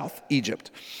the south,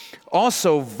 Egypt.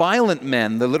 Also, violent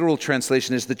men, the literal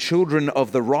translation is the children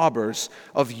of the robbers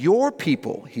of your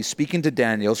people, he's speaking to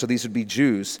Daniel, so these would be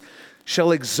Jews,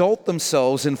 shall exalt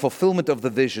themselves in fulfillment of the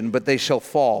vision, but they shall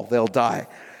fall, they'll die.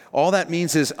 All that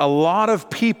means is a lot of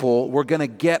people were going to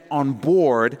get on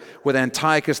board with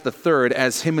Antiochus III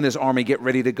as him and his army get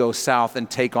ready to go south and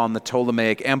take on the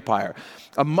Ptolemaic Empire.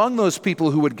 Among those people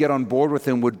who would get on board with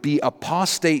him would be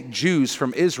apostate Jews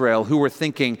from Israel who were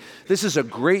thinking, this is a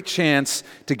great chance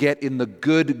to get in the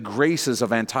good graces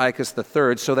of Antiochus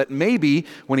III so that maybe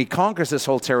when he conquers this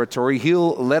whole territory,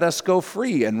 he'll let us go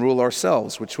free and rule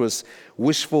ourselves, which was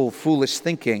wishful, foolish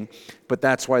thinking, but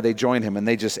that's why they join him and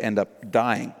they just end up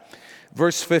dying.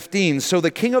 Verse 15, so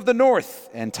the king of the north,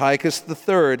 Antiochus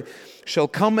III, shall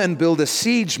come and build a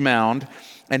siege mound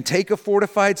and take a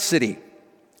fortified city.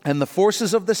 And the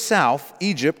forces of the south,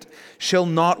 Egypt, shall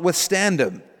not withstand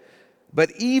him.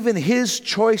 But even his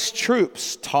choice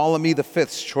troops, Ptolemy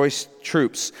V's choice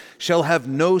troops, shall have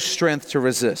no strength to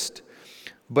resist.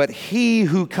 But he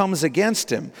who comes against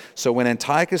him, so when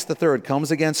Antiochus III comes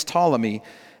against Ptolemy,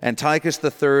 Antiochus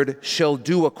III shall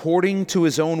do according to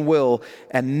his own will,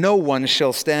 and no one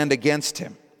shall stand against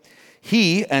him.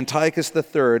 He, Antiochus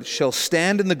III, shall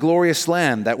stand in the glorious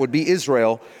land, that would be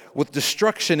Israel, with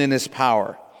destruction in his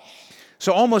power.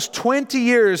 So almost 20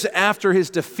 years after his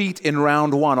defeat in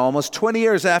round one, almost 20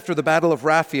 years after the Battle of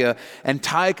Raphia,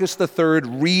 Antiochus III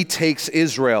retakes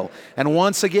Israel. And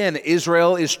once again,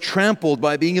 Israel is trampled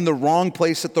by being in the wrong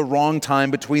place at the wrong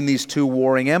time between these two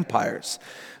warring empires.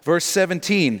 Verse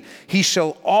 17, he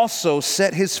shall also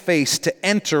set his face to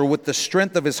enter with the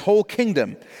strength of his whole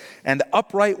kingdom, and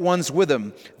upright ones with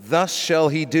him. Thus shall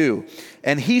he do.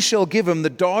 And he shall give him the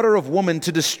daughter of woman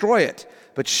to destroy it,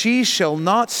 but she shall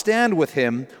not stand with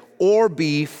him or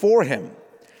be for him.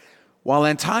 While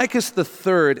Antiochus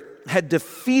III had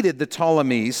defeated the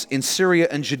Ptolemies in Syria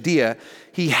and Judea,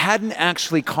 he hadn't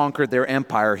actually conquered their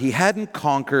empire. He hadn't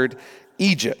conquered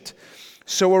Egypt.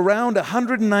 So around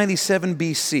 197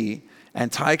 BC,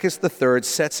 Antiochus III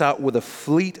sets out with a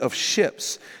fleet of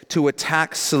ships to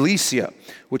attack Cilicia,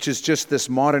 which is just this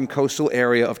modern coastal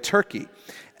area of Turkey,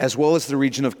 as well as the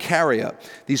region of Caria.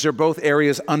 These are both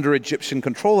areas under Egyptian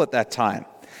control at that time.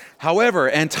 However,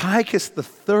 Antiochus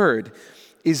III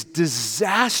is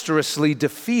disastrously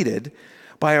defeated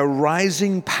by a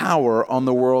rising power on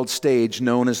the world stage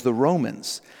known as the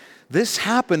Romans. This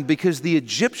happened because the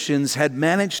Egyptians had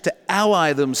managed to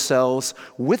ally themselves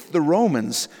with the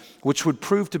Romans, which would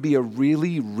prove to be a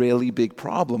really, really big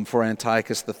problem for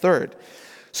Antiochus III.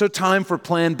 So time for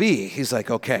plan B. He's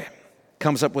like, okay,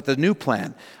 comes up with a new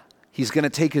plan. He's going to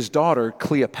take his daughter,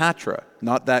 Cleopatra,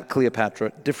 not that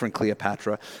Cleopatra, different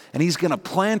Cleopatra, and he's going to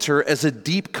plant her as a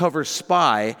deep cover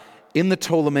spy in the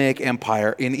Ptolemaic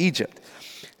Empire in Egypt.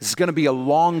 This is going to be a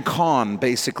long con,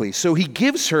 basically. So he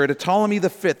gives her to Ptolemy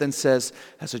V and says,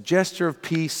 as a gesture of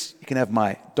peace, you can have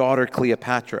my daughter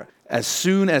Cleopatra. As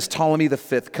soon as Ptolemy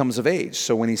V comes of age,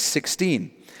 so when he's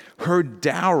 16, her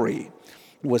dowry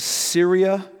was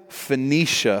Syria,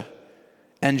 Phoenicia,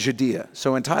 and Judea.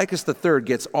 So Antiochus III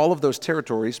gets all of those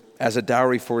territories as a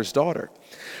dowry for his daughter.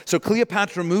 So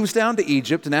Cleopatra moves down to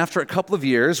Egypt, and after a couple of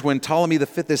years, when Ptolemy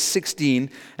V is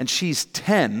 16 and she's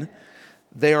 10,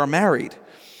 they are married.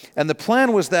 And the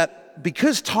plan was that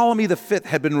because Ptolemy V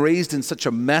had been raised in such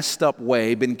a messed up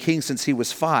way, been king since he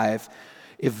was 5,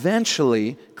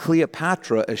 eventually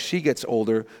Cleopatra, as she gets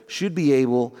older, should be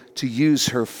able to use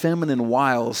her feminine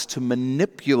wiles to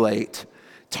manipulate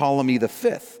Ptolemy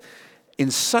V in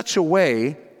such a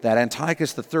way that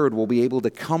Antiochus III will be able to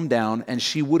come down, and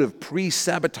she would have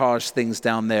pre-sabotaged things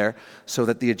down there so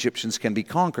that the Egyptians can be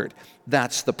conquered.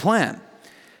 That's the plan.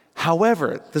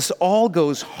 However, this all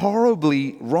goes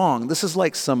horribly wrong. This is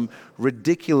like some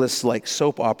ridiculous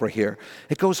soap opera here.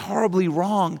 It goes horribly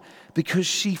wrong because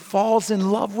she falls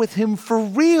in love with him for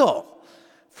real.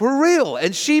 For real.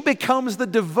 And she becomes the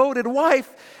devoted wife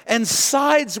and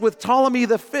sides with Ptolemy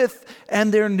V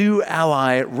and their new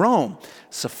ally, Rome.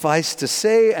 Suffice to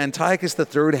say, Antiochus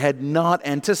III had not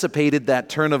anticipated that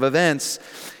turn of events.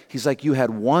 He's like, you had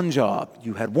one job.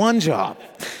 You had one job.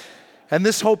 And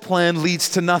this whole plan leads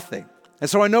to nothing. And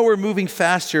so I know we're moving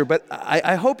fast here, but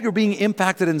I hope you're being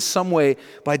impacted in some way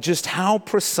by just how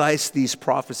precise these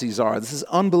prophecies are. This is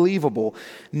unbelievable.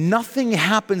 Nothing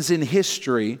happens in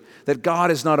history that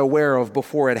God is not aware of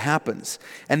before it happens.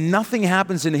 And nothing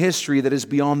happens in history that is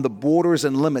beyond the borders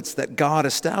and limits that God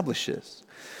establishes.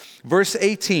 Verse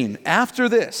 18, after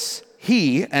this,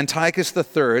 he, Antiochus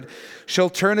III, shall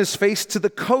turn his face to the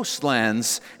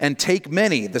coastlands and take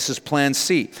many. This is Plan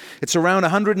C. It's around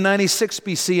 196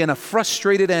 BC, and a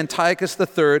frustrated Antiochus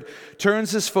III turns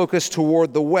his focus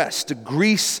toward the west, to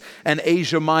Greece and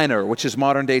Asia Minor, which is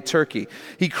modern-day Turkey.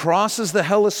 He crosses the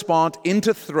Hellespont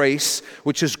into Thrace,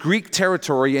 which is Greek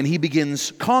territory, and he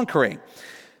begins conquering.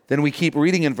 Then we keep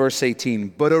reading in verse 18,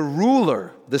 but a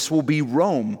ruler, this will be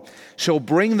Rome, shall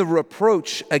bring the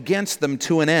reproach against them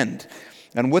to an end.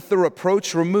 And with the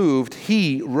reproach removed,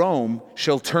 he, Rome,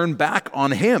 shall turn back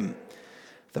on him.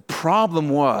 The problem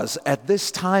was, at this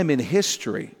time in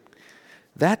history,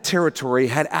 that territory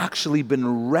had actually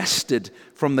been wrested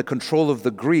from the control of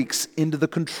the Greeks into the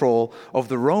control of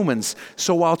the Romans.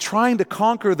 So while trying to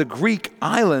conquer the Greek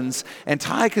islands,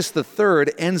 Antiochus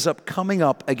III ends up coming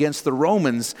up against the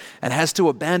Romans and has to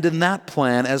abandon that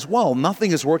plan as well.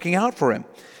 Nothing is working out for him.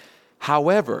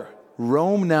 However,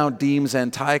 Rome now deems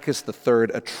Antiochus III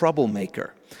a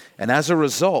troublemaker. And as a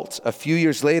result, a few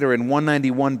years later in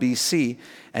 191 BC,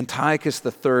 Antiochus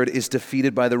III is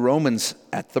defeated by the Romans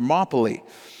at Thermopylae.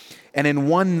 And in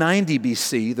 190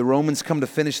 BC, the Romans come to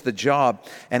finish the job,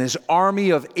 and his army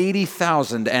of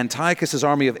 80,000, Antiochus'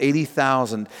 army of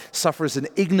 80,000, suffers an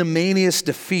ignominious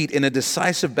defeat in a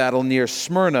decisive battle near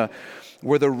Smyrna,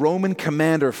 where the Roman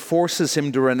commander forces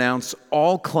him to renounce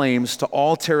all claims to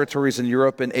all territories in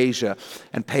Europe and Asia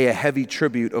and pay a heavy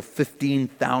tribute of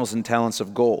 15,000 talents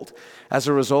of gold. As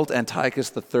a result,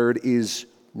 Antiochus III is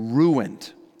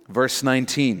ruined. Verse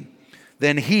 19,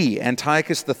 then he,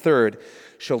 Antiochus III,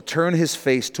 shall turn his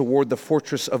face toward the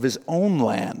fortress of his own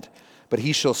land, but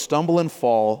he shall stumble and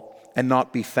fall and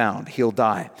not be found. He'll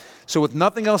die. So with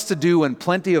nothing else to do and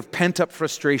plenty of pent-up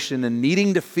frustration and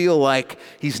needing to feel like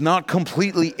he's not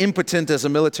completely impotent as a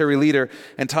military leader,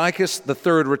 Antiochus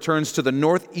III returns to the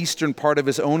northeastern part of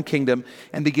his own kingdom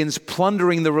and begins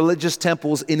plundering the religious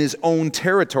temples in his own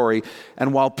territory.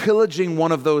 And while pillaging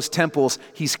one of those temples,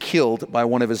 he's killed by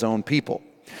one of his own people.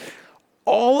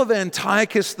 All of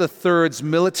Antiochus III's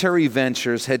military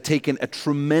ventures had taken a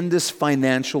tremendous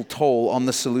financial toll on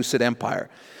the Seleucid Empire.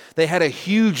 They had a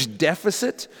huge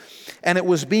deficit, and it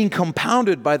was being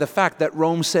compounded by the fact that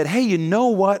Rome said, hey, you know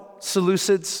what,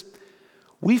 Seleucids?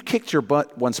 We've kicked your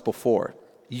butt once before.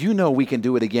 You know we can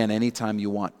do it again anytime you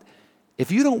want.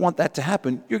 If you don't want that to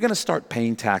happen, you're going to start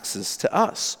paying taxes to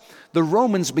us. The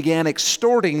Romans began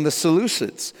extorting the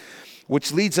Seleucids,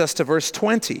 which leads us to verse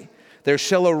 20. There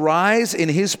shall arise in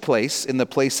his place, in the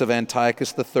place of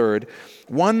Antiochus III,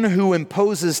 one who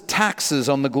imposes taxes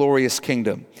on the glorious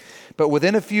kingdom. But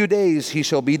within a few days he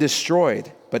shall be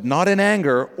destroyed, but not in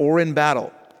anger or in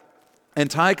battle.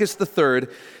 Antiochus III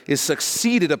is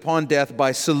succeeded upon death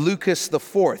by Seleucus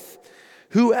IV,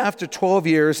 who after 12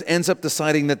 years ends up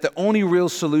deciding that the only real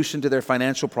solution to their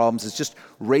financial problems is just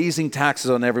raising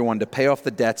taxes on everyone to pay off the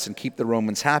debts and keep the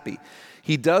Romans happy.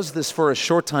 He does this for a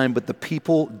short time, but the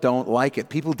people don't like it.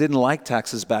 People didn't like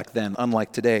taxes back then,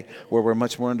 unlike today, where we're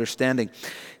much more understanding.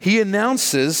 He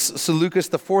announces,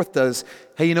 Seleucus IV does,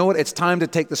 hey, you know what? It's time to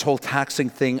take this whole taxing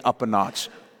thing up a notch.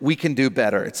 We can do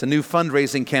better. It's a new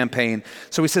fundraising campaign.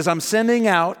 So he says, I'm sending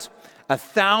out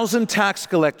 1,000 tax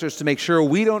collectors to make sure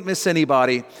we don't miss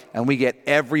anybody and we get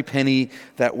every penny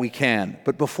that we can.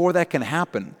 But before that can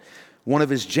happen, one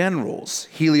of his generals,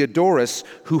 Heliodorus,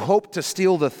 who hoped to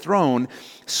steal the throne,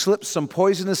 slips some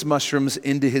poisonous mushrooms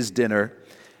into his dinner,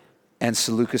 and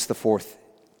Seleucus IV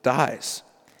dies.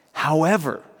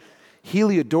 However,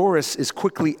 Heliodorus is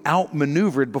quickly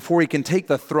outmaneuvered before he can take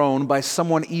the throne by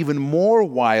someone even more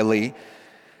wily,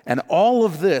 and all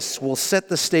of this will set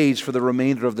the stage for the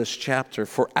remainder of this chapter.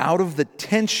 For out of the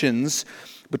tensions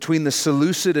between the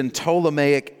Seleucid and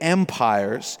Ptolemaic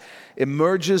empires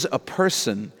emerges a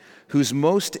person whose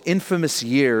most infamous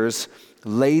years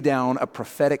lay down a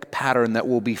prophetic pattern that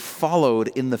will be followed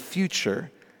in the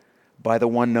future by the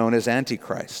one known as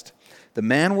Antichrist. The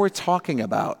man we're talking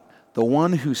about, the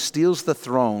one who steals the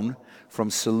throne from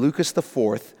Seleucus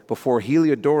IV before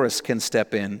Heliodorus can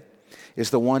step in, is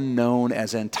the one known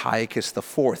as Antiochus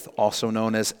IV, also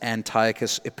known as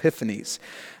Antiochus Epiphanes.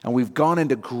 And we've gone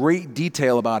into great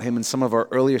detail about him in some of our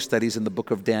earlier studies in the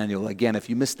book of Daniel. Again, if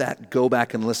you missed that, go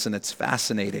back and listen. It's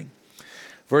fascinating.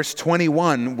 Verse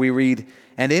 21, we read,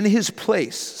 "And in his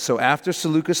place," so after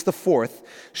Seleucus IV,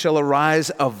 "shall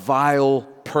arise a vile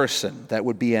person," that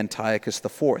would be Antiochus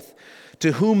IV,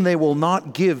 "to whom they will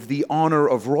not give the honor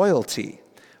of royalty,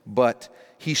 but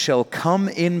he shall come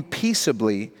in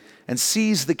peaceably and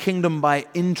seize the kingdom by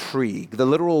intrigue." The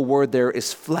literal word there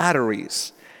is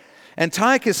flatteries.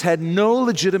 Antiochus had no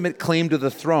legitimate claim to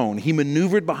the throne. He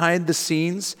maneuvered behind the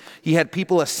scenes. He had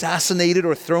people assassinated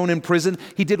or thrown in prison.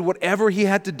 He did whatever he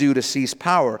had to do to seize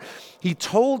power. He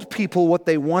told people what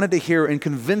they wanted to hear and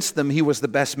convinced them he was the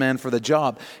best man for the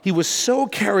job. He was so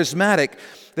charismatic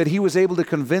that he was able to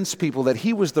convince people that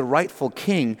he was the rightful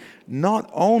king, not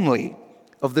only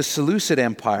of the Seleucid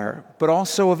Empire, but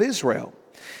also of Israel.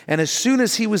 And as soon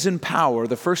as he was in power,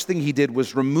 the first thing he did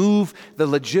was remove the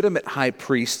legitimate high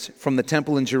priest from the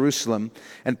temple in Jerusalem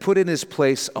and put in his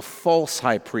place a false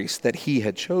high priest that he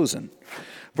had chosen.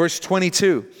 Verse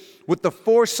 22, "With the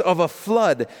force of a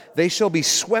flood, they shall be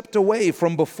swept away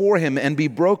from before him and be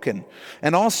broken.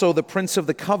 And also the prince of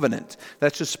the covenant."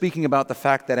 That's just speaking about the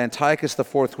fact that Antiochus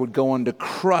IV would go on to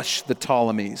crush the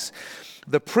Ptolemies.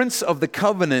 The prince of the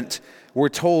covenant, we're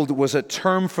told, was a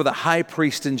term for the high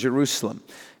priest in Jerusalem.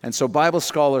 And so Bible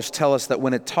scholars tell us that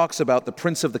when it talks about the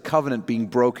prince of the covenant being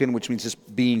broken, which means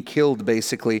just being killed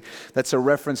basically, that's a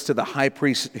reference to the high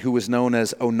priest who was known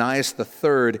as Onias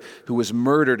III, who was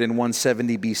murdered in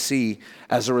 170 BC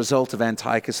as a result of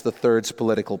Antiochus III's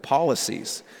political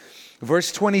policies.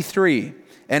 Verse 23,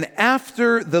 "And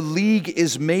after the league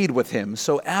is made with him,"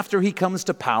 so after he comes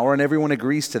to power, and everyone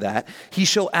agrees to that, "he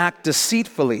shall act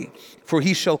deceitfully, for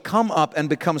he shall come up and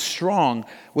become strong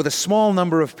with a small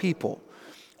number of people."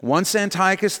 Once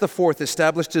Antiochus IV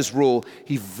established his rule,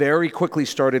 he very quickly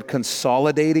started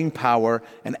consolidating power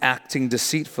and acting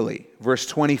deceitfully. Verse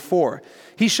 24,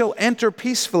 "He shall enter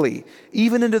peacefully,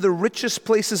 even into the richest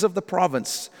places of the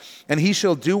province, and he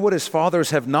shall do what his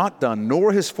fathers have not done,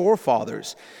 nor his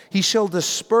forefathers. He shall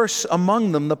disperse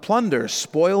among them the plunder,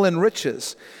 spoil, and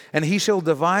riches, and he shall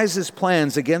devise his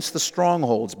plans against the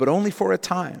strongholds, but only for a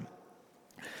time."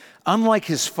 Unlike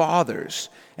his fathers,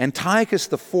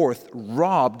 Antiochus IV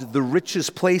robbed the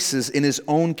richest places in his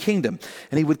own kingdom.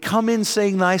 And he would come in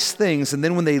saying nice things, and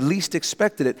then when they least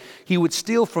expected it, he would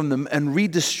steal from them and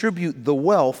redistribute the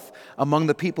wealth among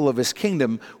the people of his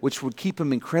kingdom, which would keep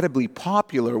him incredibly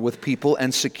popular with people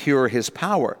and secure his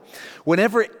power.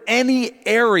 Whenever any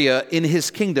area in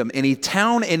his kingdom, any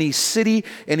town, any city,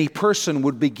 any person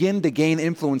would begin to gain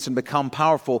influence and become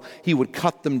powerful, he would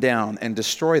cut them down and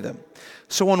destroy them.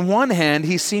 So on one hand,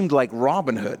 he seemed like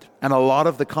Robin Hood, and a lot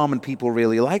of the common people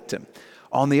really liked him.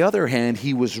 On the other hand,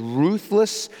 he was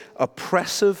ruthless,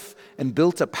 oppressive, and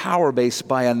built a power base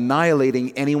by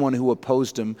annihilating anyone who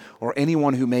opposed him or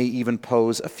anyone who may even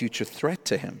pose a future threat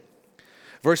to him.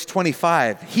 Verse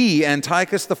 25, "He,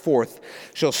 Antiochus IV,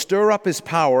 shall stir up his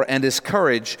power and his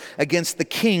courage against the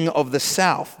king of the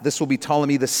south." This will be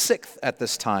Ptolemy VI at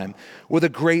this time, "with a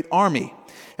great army.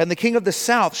 And the king of the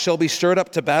south shall be stirred up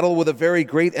to battle with a very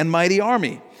great and mighty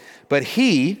army. But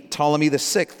he," Ptolemy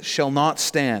VI, "shall not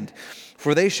stand.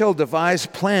 For they shall devise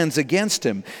plans against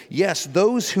him. Yes,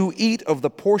 those who eat of the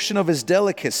portion of his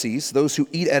delicacies, those who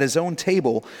eat at his own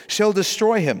table, shall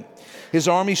destroy him. His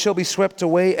army shall be swept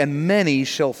away, and many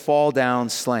shall fall down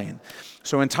slain."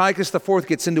 So Antiochus IV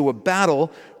gets into a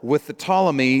battle with the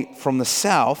Ptolemy from the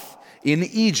south in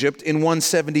Egypt in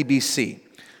 170 BC.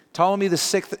 Ptolemy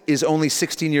VI is only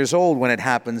 16 years old when it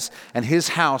happens, and his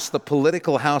house, the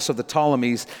political house of the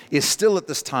Ptolemies, is still at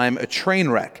this time a train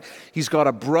wreck. He's got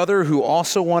a brother who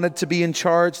also wanted to be in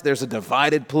charge. There's a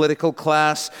divided political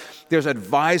class. There's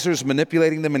advisors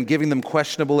manipulating them and giving them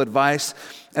questionable advice.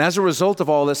 And as a result of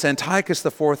all this, Antiochus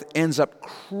IV ends up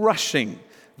crushing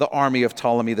the army of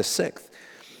Ptolemy VI.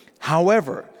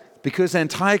 However, because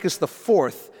Antiochus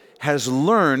IV has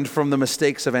learned from the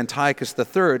mistakes of Antiochus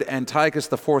III, Antiochus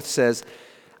IV says,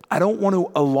 "I don't want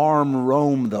to alarm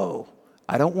Rome, though.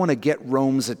 I don't want to get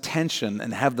Rome's attention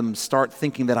and have them start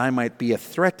thinking that I might be a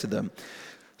threat to them."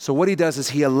 So what he does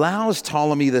is he allows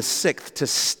Ptolemy VI to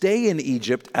stay in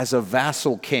Egypt as a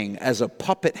vassal king, as a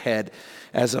puppet head,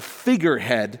 as a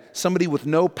figurehead, somebody with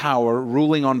no power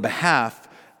ruling on behalf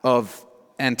of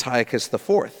Antiochus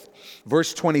IV.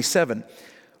 Verse 27,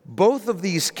 both of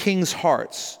these kings'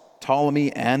 hearts,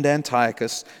 Ptolemy and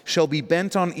Antiochus, shall be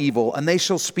bent on evil, and they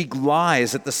shall speak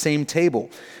lies at the same table.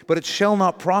 But it shall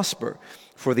not prosper,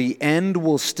 for the end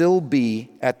will still be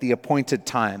at the appointed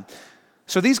time.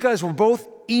 So these guys were both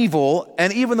evil,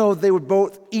 and even though they would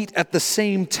both eat at the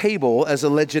same table as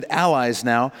alleged allies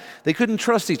now, they couldn't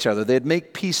trust each other. They'd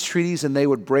make peace treaties and they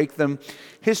would break them.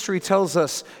 History tells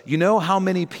us, you know how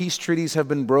many peace treaties have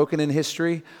been broken in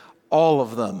history? All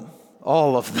of them.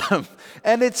 All of them.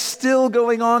 And it's still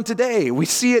going on today. We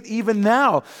see it even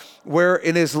now, where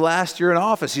in his last year in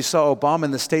office, you saw Obama in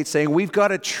the States saying, we've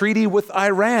got a treaty with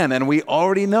Iran, and we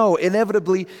already know,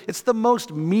 inevitably, it's the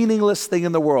most meaningless thing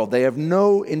in the world. They have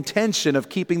no intention of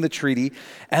keeping the treaty,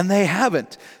 and they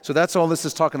haven't. So that's all this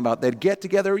is talking about. They'd get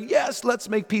together, yes, let's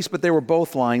make peace, but they were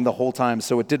both lying the whole time,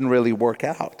 so it didn't really work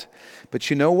out.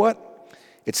 But you know what?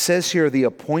 It says here, the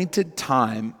appointed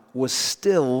time was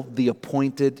still the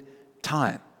appointed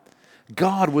time.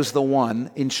 God was the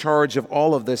one in charge of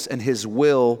all of this, and his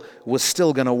will was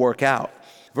still going to work out.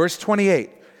 Verse 28,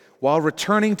 while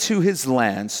returning to his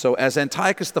land, so as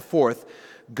Antiochus IV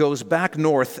goes back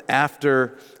north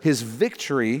after his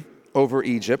victory over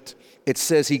Egypt, it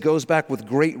says he goes back with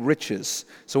great riches.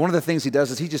 So one of the things he does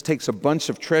is he just takes a bunch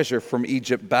of treasure from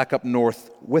Egypt back up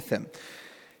north with him.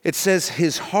 It says,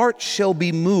 his heart shall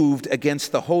be moved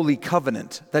against the holy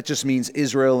covenant. That just means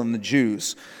Israel and the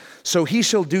Jews. So he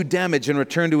shall do damage and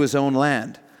return to his own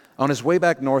land. On his way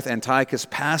back north, Antiochus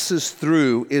passes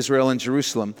through Israel and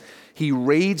Jerusalem. He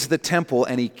raids the temple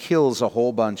and he kills a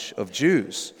whole bunch of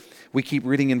Jews. We keep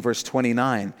reading in verse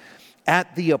 29.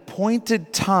 At the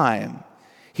appointed time,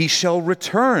 he shall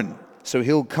return. So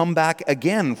he'll come back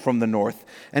again from the north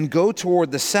and go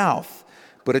toward the south.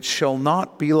 But it shall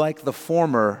not be like the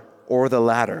former or the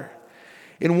latter.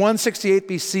 In 168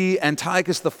 BC,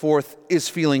 Antiochus IV is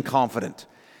feeling confident.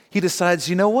 He decides,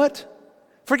 you know what?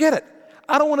 Forget it.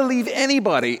 I don't want to leave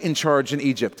anybody in charge in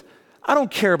Egypt. I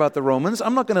don't care about the Romans.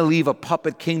 I'm not going to leave a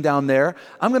puppet king down there.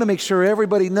 I'm going to make sure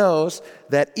everybody knows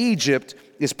that Egypt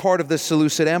is part of the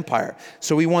Seleucid Empire.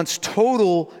 So he wants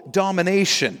total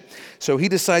domination. So he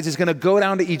decides he's going to go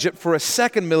down to Egypt for a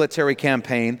second military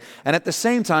campaign. And at the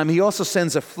same time, he also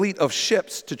sends a fleet of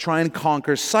ships to try and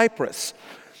conquer Cyprus.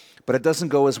 But it doesn't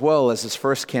go as well as his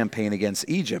first campaign against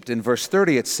Egypt. In verse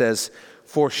 30, it says,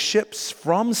 for ships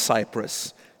from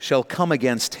Cyprus shall come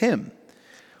against him.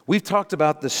 We've talked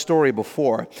about this story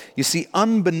before. You see,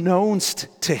 unbeknownst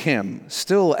to him,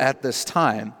 still at this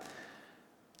time,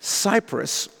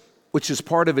 Cyprus, which is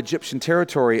part of Egyptian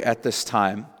territory at this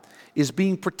time, is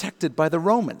being protected by the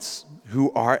Romans,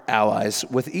 who are allies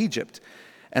with Egypt.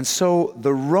 And so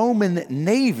the Roman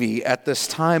navy at this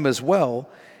time as well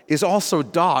is also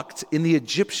docked in the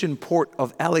Egyptian port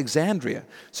of Alexandria.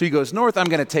 So he goes north, I'm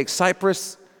going to take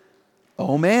Cyprus.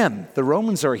 Oh man, the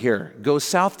Romans are here. Goes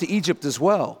south to Egypt as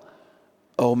well.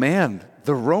 Oh man,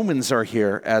 the Romans are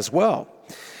here as well.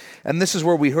 And this is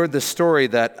where we heard the story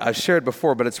that I've shared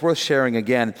before, but it's worth sharing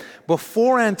again.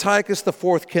 Before Antiochus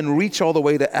IV can reach all the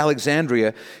way to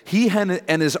Alexandria, he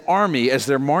and his army, as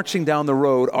they're marching down the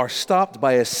road, are stopped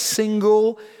by a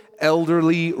single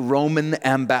elderly Roman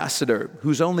ambassador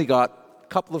who's only got a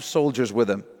couple of soldiers with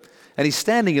him. And he's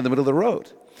standing in the middle of the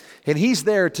road. And he's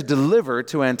there to deliver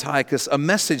to Antiochus a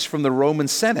message from the Roman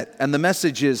Senate. And the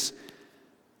message is,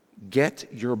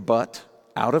 get your butt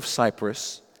out of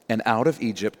Cyprus and out of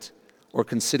Egypt, or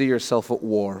consider yourself at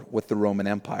war with the Roman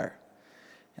Empire.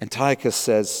 Antiochus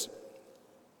says,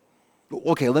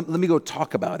 okay, let me go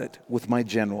talk about it with my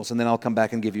generals, and then I'll come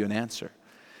back and give you an answer.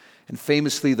 And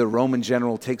famously, the Roman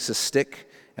general takes a stick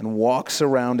and walks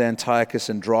around Antiochus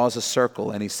and draws a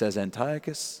circle, and he says,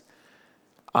 Antiochus,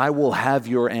 I will have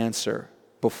your answer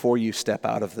before you step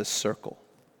out of this circle.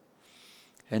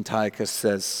 Antiochus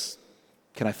says,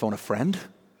 can I phone a friend?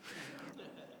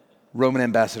 Roman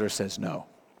ambassador says no.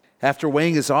 After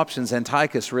weighing his options,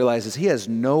 Antiochus realizes he has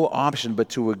no option but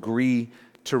to agree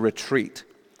to retreat,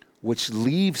 which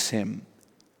leaves him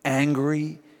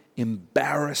angry,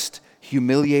 embarrassed,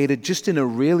 humiliated, just in a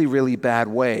really, really bad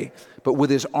way, but with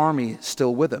his army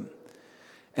still with him.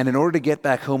 And in order to get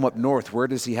back home up north, where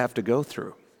does he have to go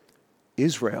through?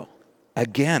 Israel.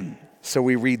 Again. So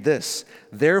we read this.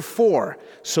 Therefore,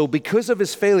 so because of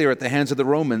his failure at the hands of the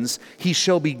Romans, he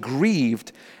shall be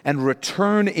grieved and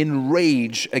return in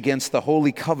rage against the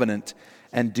Holy Covenant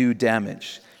and do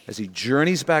damage. As he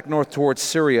journeys back north towards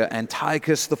Syria,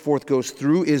 Antiochus IV goes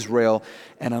through Israel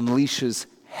and unleashes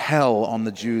hell on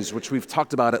the Jews, which we've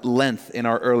talked about at length in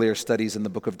our earlier studies in the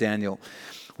book of Daniel.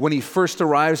 When he first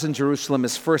arrives in Jerusalem,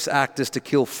 his first act is to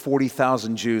kill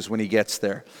 40,000 Jews when he gets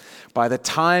there. By the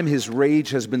time his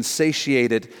rage has been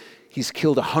satiated, he's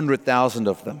killed 100,000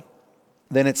 of them.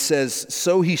 Then it says,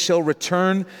 so he shall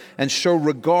return and show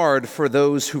regard for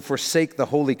those who forsake the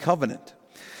holy covenant.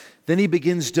 Then he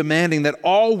begins demanding that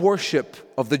all worship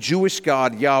of the Jewish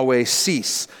God Yahweh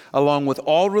cease, along with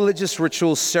all religious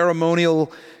rituals,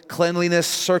 ceremonial cleanliness,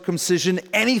 circumcision,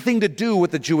 anything to do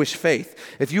with the Jewish faith.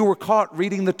 If you were caught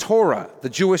reading the Torah, the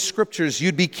Jewish scriptures,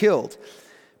 you'd be killed.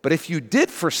 But if you did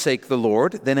forsake the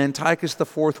Lord, then Antiochus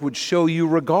IV would show you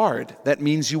regard. That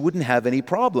means you wouldn't have any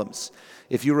problems.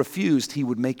 If you refused, he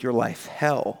would make your life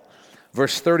hell.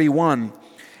 Verse 31,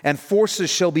 and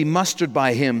forces shall be mustered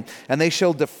by him, and they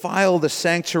shall defile the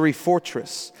sanctuary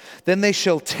fortress. Then they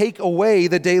shall take away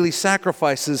the daily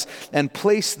sacrifices and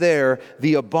place there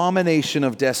the abomination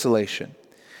of desolation.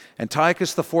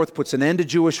 Antiochus IV puts an end to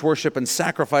Jewish worship and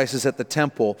sacrifices at the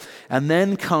temple. And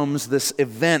then comes this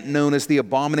event known as the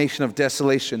Abomination of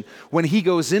Desolation, when he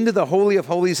goes into the Holy of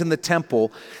Holies in the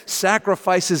temple,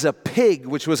 sacrifices a pig,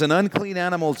 which was an unclean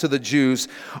animal to the Jews,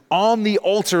 on the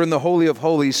altar in the Holy of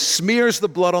Holies, smears the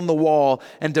blood on the wall,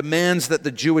 and demands that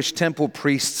the Jewish temple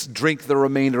priests drink the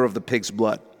remainder of the pig's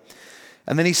blood.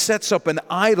 And then he sets up an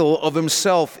idol of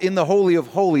himself in the Holy of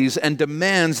Holies and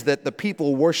demands that the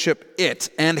people worship it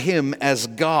and him as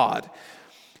God.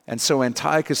 And so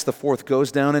Antiochus IV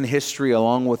goes down in history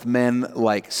along with men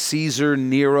like Caesar,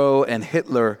 Nero, and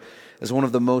Hitler as one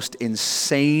of the most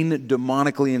insane,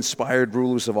 demonically inspired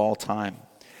rulers of all time.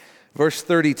 Verse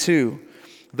 32,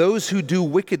 those who do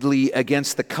wickedly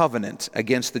against the covenant,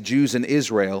 against the Jews in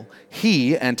Israel,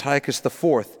 he, Antiochus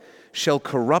IV, shall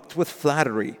corrupt with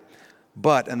flattery.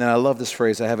 But, and then I love this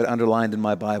phrase, I have it underlined in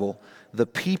my Bible, the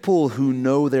people who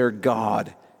know their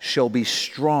God shall be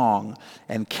strong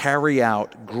and carry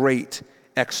out great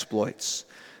exploits.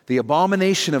 The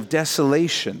abomination of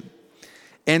desolation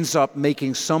ends up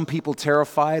making some people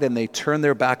terrified, and they turn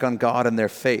their back on God and their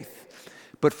faith.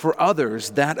 But for others,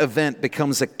 that event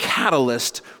becomes a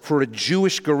catalyst for a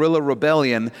Jewish guerrilla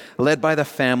rebellion led by the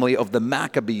family of the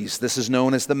Maccabees. This is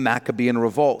known as the Maccabean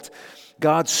Revolt.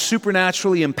 God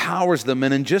supernaturally empowers them,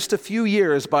 and in just a few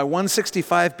years, by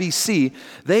 165 BC,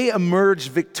 they emerge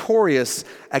victorious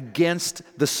against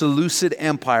the Seleucid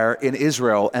Empire in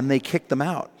Israel, and they kick them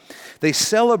out. They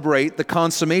celebrate the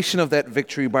consummation of that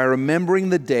victory by remembering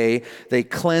the day they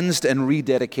cleansed and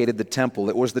rededicated the temple.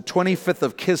 It was the 25th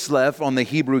of Kislev on the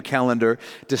Hebrew calendar,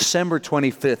 December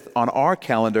 25th on our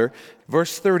calendar.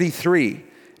 Verse 33,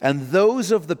 and those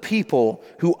of the people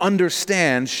who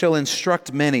understand shall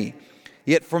instruct many.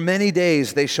 Yet for many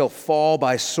days they shall fall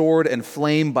by sword and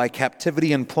flame, by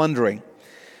captivity and plundering.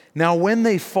 Now when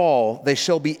they fall, they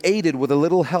shall be aided with a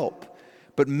little help,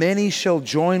 but many shall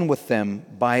join with them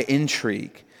by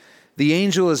intrigue. The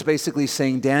angel is basically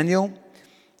saying, Daniel,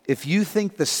 if you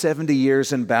think the 70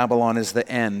 years in Babylon is the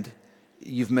end,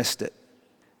 you've missed it.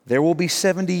 There will be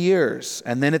 70 years,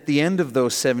 and then at the end of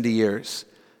those 70 years,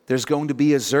 there's going to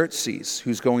be a Xerxes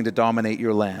who's going to dominate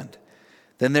your land.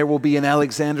 Then there will be an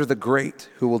Alexander the Great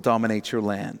who will dominate your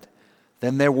land.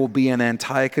 Then there will be an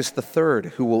Antiochus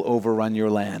III who will overrun your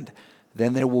land.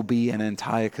 Then there will be an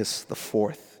Antiochus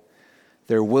IV.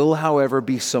 There will, however,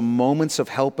 be some moments of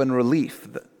help and relief,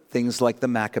 things like the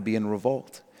Maccabean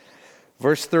Revolt.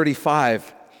 Verse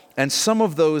 35, and some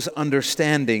of those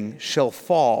understanding shall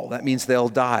fall. That means they'll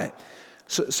die.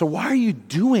 So why are you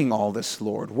doing all this,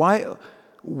 Lord? Why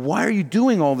are you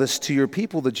doing all this to your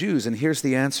people, the Jews? And here's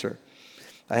the answer.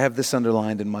 I have this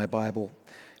underlined in my Bible.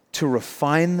 To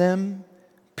refine them,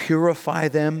 purify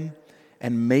them,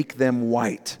 and make them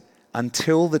white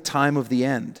until the time of the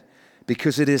end,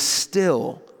 because it is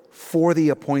still for the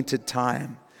appointed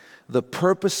time. The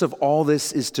purpose of all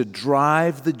this is to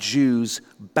drive the Jews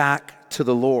back to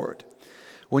the Lord.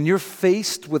 When you're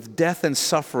faced with death and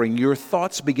suffering, your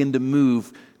thoughts begin to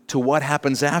move to what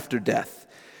happens after death.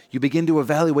 You begin to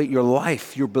evaluate your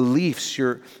life, your beliefs,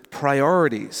 your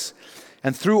priorities.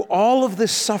 And through all of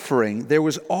this suffering, there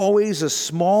was always a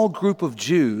small group of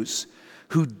Jews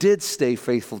who did stay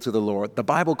faithful to the Lord. The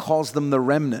Bible calls them the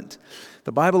remnant.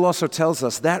 The Bible also tells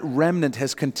us that remnant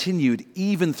has continued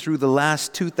even through the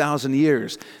last 2,000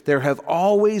 years. There have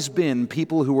always been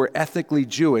people who were ethnically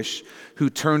Jewish who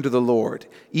turned to the Lord.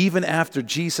 Even after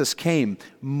Jesus came,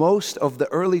 most of the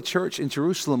early church in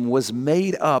Jerusalem was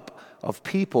made up of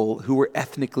people who were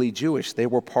ethnically Jewish. They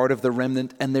were part of the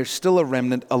remnant, and there's still a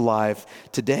remnant alive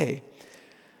today.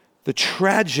 The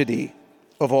tragedy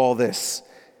of all this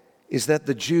is that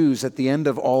the Jews at the end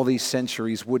of all these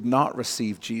centuries would not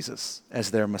receive Jesus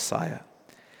as their Messiah.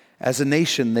 As a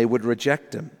nation, they would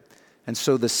reject him. And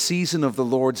so the season of the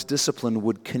Lord's discipline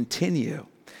would continue.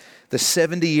 The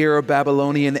 70-year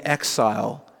Babylonian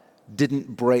exile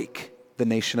didn't break the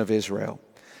nation of Israel.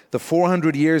 The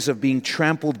 400 years of being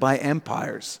trampled by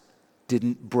empires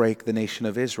didn't break the nation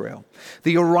of Israel.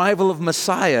 The arrival of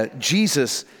Messiah,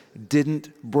 Jesus, didn't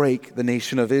break the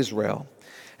nation of Israel.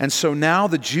 And so now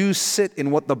the Jews sit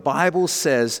in what the Bible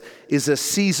says is a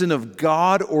season of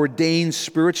God-ordained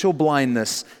spiritual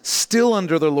blindness, still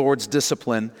under the Lord's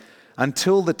discipline,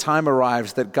 until the time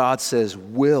arrives that God says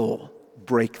will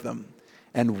break them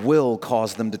and will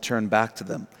cause them to turn back to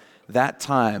them. That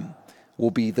time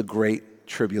will be the Great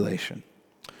Tribulation.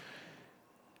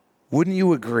 Wouldn't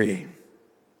you agree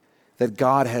that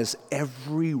God has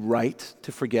every right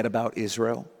to forget about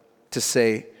Israel, to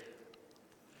say,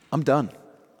 I'm done.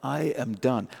 I am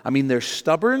done. I mean, they're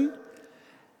stubborn,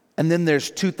 and then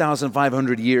there's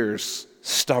 2,500 years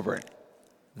stubborn.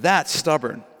 That's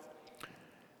stubborn.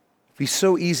 It'd be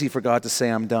so easy for God to say,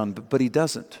 I'm done, but he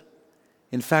doesn't.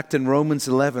 In fact, in Romans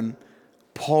 11,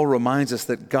 Paul reminds us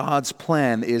that God's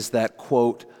plan is that,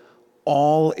 quote,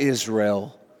 all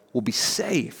Israel will be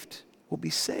saved, will be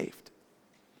saved.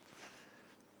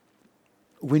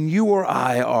 When you or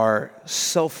I are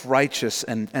self-righteous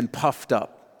and puffed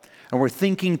up, and we're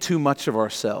thinking too much of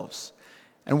ourselves,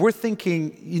 and we're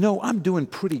thinking, I'm doing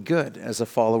pretty good as a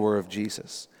follower of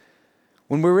Jesus.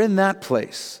 When we're in that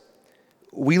place,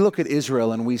 we look at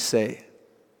Israel and we say,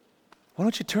 why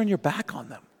don't you turn your back on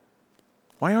them?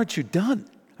 Why aren't you done?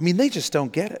 I mean, they just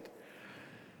don't get it.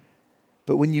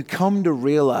 But when you come to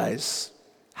realize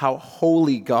how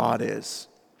holy God is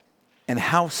and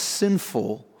how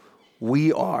sinful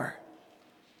we are,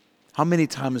 how many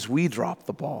times we drop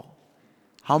the ball,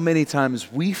 how many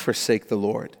times we forsake the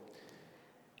Lord,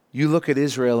 you look at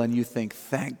Israel and you think,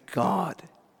 thank God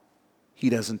he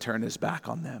doesn't turn his back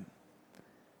on them.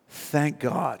 Thank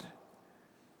God,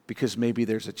 because maybe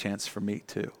there's a chance for me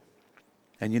too.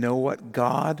 And you know what?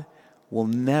 God will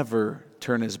never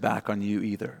turn his back on you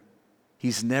either.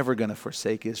 He's never going to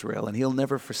forsake Israel, and he'll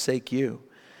never forsake you.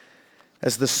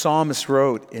 As the psalmist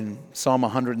wrote in Psalm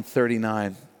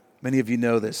 139, many of you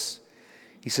know this.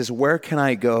 He says, where can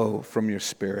I go from your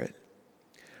spirit?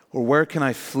 Or where can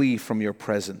I flee from your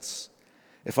presence?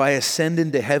 If I ascend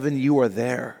into heaven, you are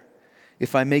there.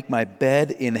 If I make my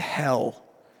bed in hell,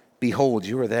 behold,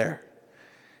 you are there.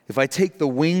 If I take the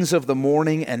wings of the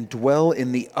morning and dwell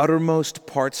in the uttermost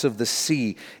parts of the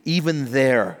sea, even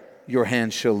there your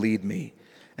hand shall lead me,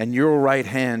 and your right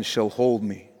hand shall hold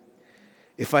me.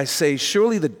 If I say,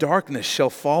 surely the darkness shall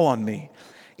fall on me,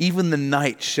 even the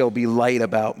night shall be light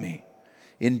about me.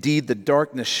 Indeed, the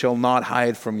darkness shall not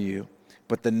hide from you,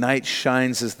 but the night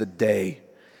shines as the day.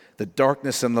 The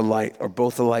darkness and the light are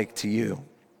both alike to you.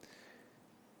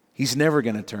 He's never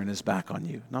going to turn his back on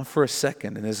you, not for a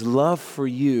second. And his love for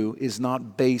you is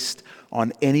not based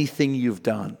on anything you've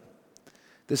done.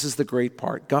 This is the great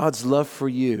part. God's love for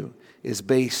you is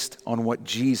based on what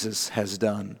Jesus has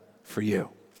done for you.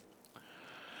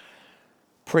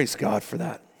 Praise God for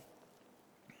that.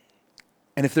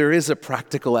 And if there is a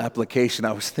practical application,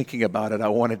 I was thinking about it, I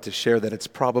wanted to share that it's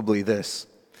probably this.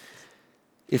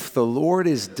 If the Lord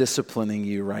is disciplining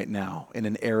you right now in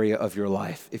an area of your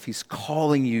life, if he's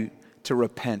calling you to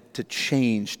repent, to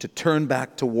change, to turn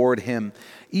back toward him,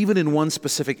 even in one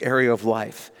specific area of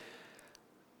life,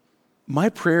 my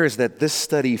prayer is that this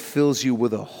study fills you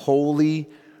with a holy,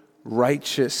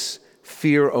 righteous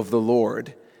fear of the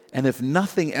Lord. And if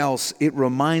nothing else, it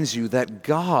reminds you that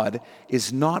God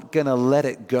is not going to let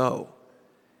it go.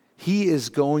 He is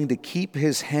going to keep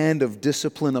his hand of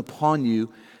discipline upon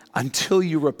you until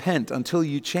you repent, until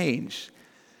you change.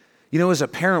 As a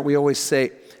parent, we always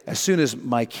say, as soon as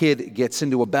my kid gets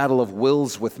into a battle of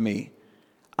wills with me,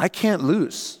 I can't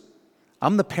lose.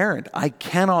 I'm the parent. I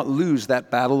cannot lose that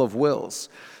battle of wills.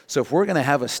 So if we're going to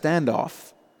have a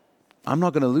standoff, I'm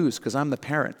not going to lose because I'm the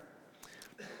parent.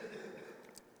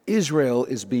 Israel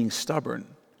is being stubborn.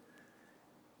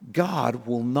 God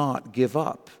will not give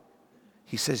up.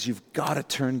 He says, you've got to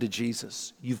turn to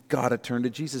Jesus. You've got to turn to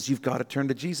Jesus. You've got to turn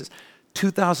to Jesus.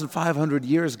 2,500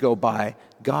 years go by.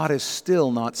 God is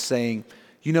still not saying,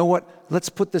 you know what? Let's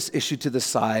put this issue to the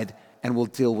side and we'll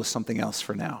deal with something else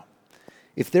for now.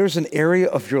 If there's an area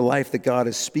of your life that God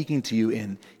is speaking to you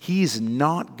in, he's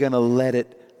not going to let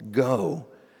it go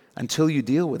until you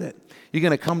deal with it. You're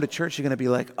going to come to church, you're going to be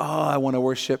like, I want to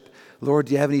worship. Lord,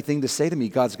 do you have anything to say to me?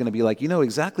 God's going to be like, you know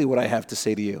exactly what I have to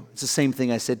say to you. It's the same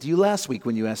thing I said to you last week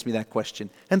when you asked me that question,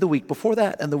 and the week before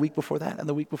that, and the week before that, and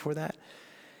the week before that.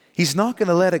 He's not going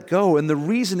to let it go, and the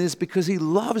reason is because he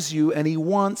loves you and he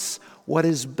wants what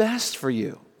is best for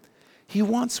you. He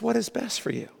wants what is best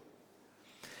for you.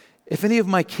 If any of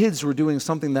my kids were doing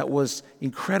something that was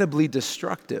incredibly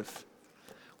destructive,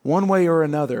 one way or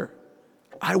another,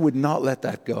 I would not let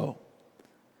that go.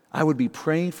 I would be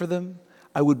praying for them.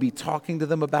 I would be talking to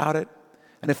them about it.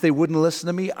 And if they wouldn't listen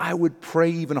to me, I would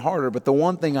pray even harder. But the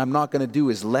one thing I'm not going to do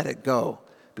is let it go,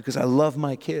 because I love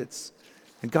my kids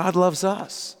and God loves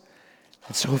us.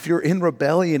 And so if you're in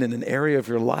rebellion in an area of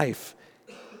your life,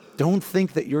 don't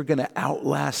think that you're going to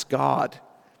outlast God,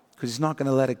 because He's not going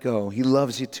to let it go. He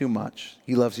loves you too much.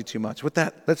 He loves you too much. With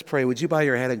that, let's pray. Would you bow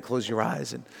your head and close your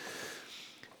eyes? And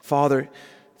Father,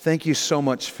 thank you so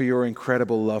much for your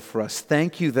incredible love for us.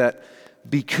 Thank you that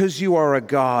because you are a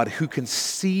God who can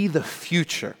see the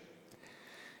future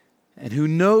and who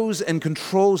knows and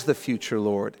controls the future,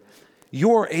 Lord,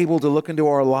 you are able to look into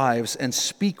our lives and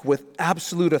speak with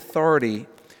absolute authority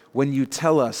when you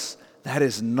tell us that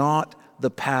is not the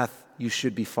path you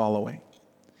should be following.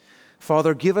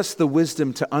 Father, give us the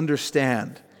wisdom to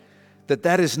understand that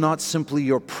that is not simply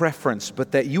your preference,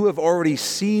 but that you have already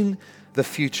seen the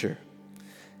future.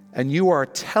 And you are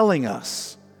telling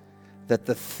us that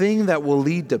the thing that will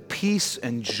lead to peace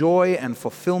and joy and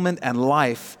fulfillment and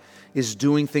life is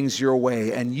doing things your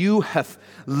way. And you have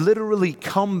literally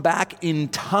come back in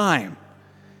time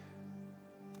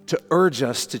to urge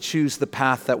us to choose the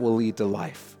path that will lead to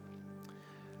life.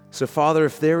 So, Father,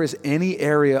 if there is any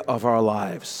area of our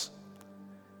lives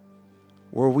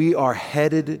where we are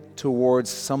headed towards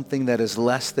something that is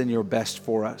less than your best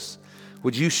for us,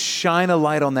 would you shine a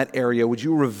light on that area? Would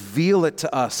you reveal it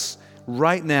to us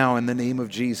right now in the name of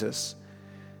Jesus?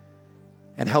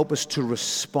 And help us to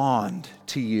respond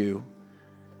to you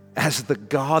as the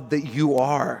God that you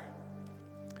are.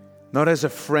 Not as a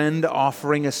friend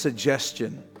offering a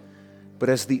suggestion, but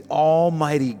as the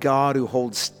Almighty God who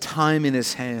holds time in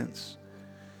His hands.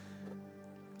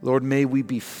 Lord, may we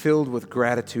be filled with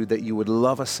gratitude that you would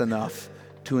love us enough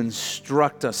to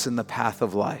instruct us in the path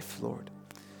of life, Lord.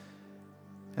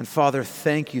 And Father,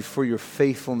 thank you for your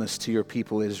faithfulness to your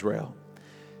people Israel.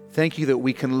 Thank you that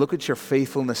we can look at your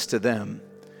faithfulness to them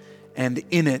and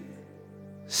in it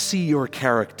see your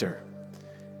character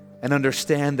and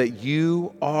understand that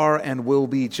you are and will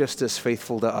be just as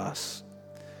faithful to us.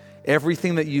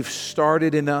 Everything that you've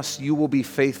started in us, you will be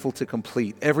faithful to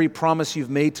complete. Every promise you've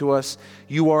made to us,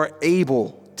 you are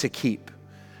able to keep.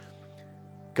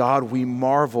 God, we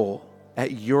marvel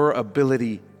at your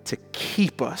ability to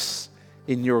keep us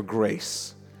in your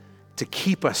grace, to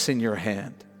keep us in your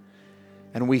hand.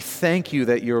 And we thank you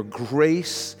that your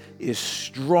grace is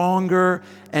stronger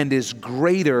and is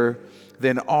greater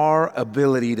than our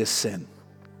ability to sin.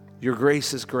 Your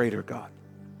grace is greater, God.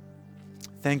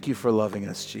 Thank you for loving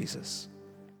us, Jesus.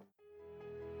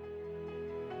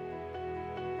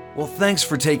 Well, thanks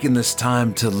for taking this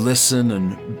time to listen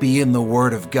and be in the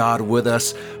Word of God with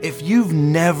us. If you've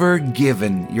never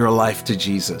given your life to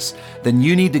Jesus, then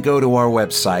you need to go to our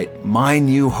website,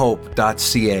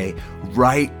 mynewhope.ca,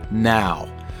 right now.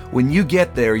 When you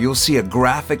get there, you'll see a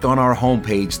graphic on our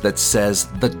homepage that says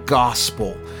The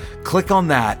Gospel. Click on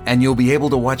that and you'll be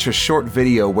able to watch a short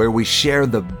video where we share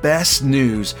the best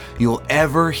news you'll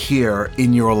ever hear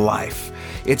in your life.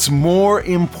 It's more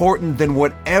important than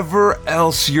whatever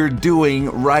else you're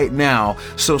doing right now.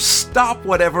 So stop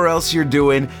whatever else you're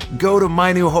doing, go to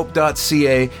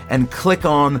mynewhope.ca and click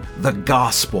on The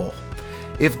Gospel.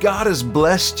 If God has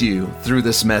blessed you through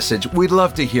this message, we'd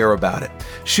love to hear about it.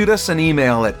 Shoot us an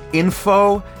email at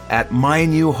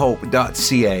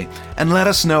info@mynewhope.ca and let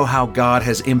us know how God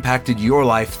has impacted your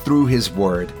life through His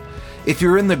Word. If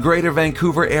you're in the greater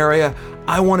Vancouver area,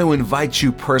 I want to invite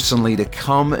you personally to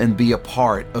come and be a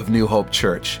part of New Hope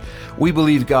Church. We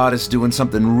believe God is doing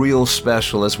something real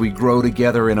special as we grow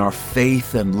together in our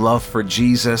faith and love for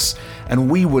Jesus,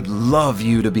 and we would love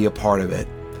you to be a part of it.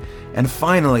 And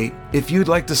finally, if you'd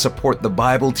like to support the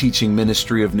Bible teaching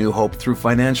ministry of New Hope through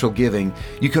financial giving,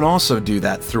 you can also do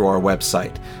that through our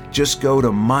website. Just go to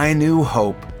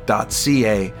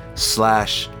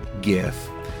mynewhope.ca/give.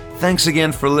 Thanks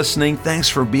again for listening. Thanks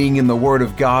for being in the Word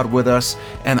of God with us.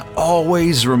 And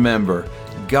always remember,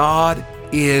 God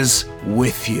is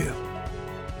with you.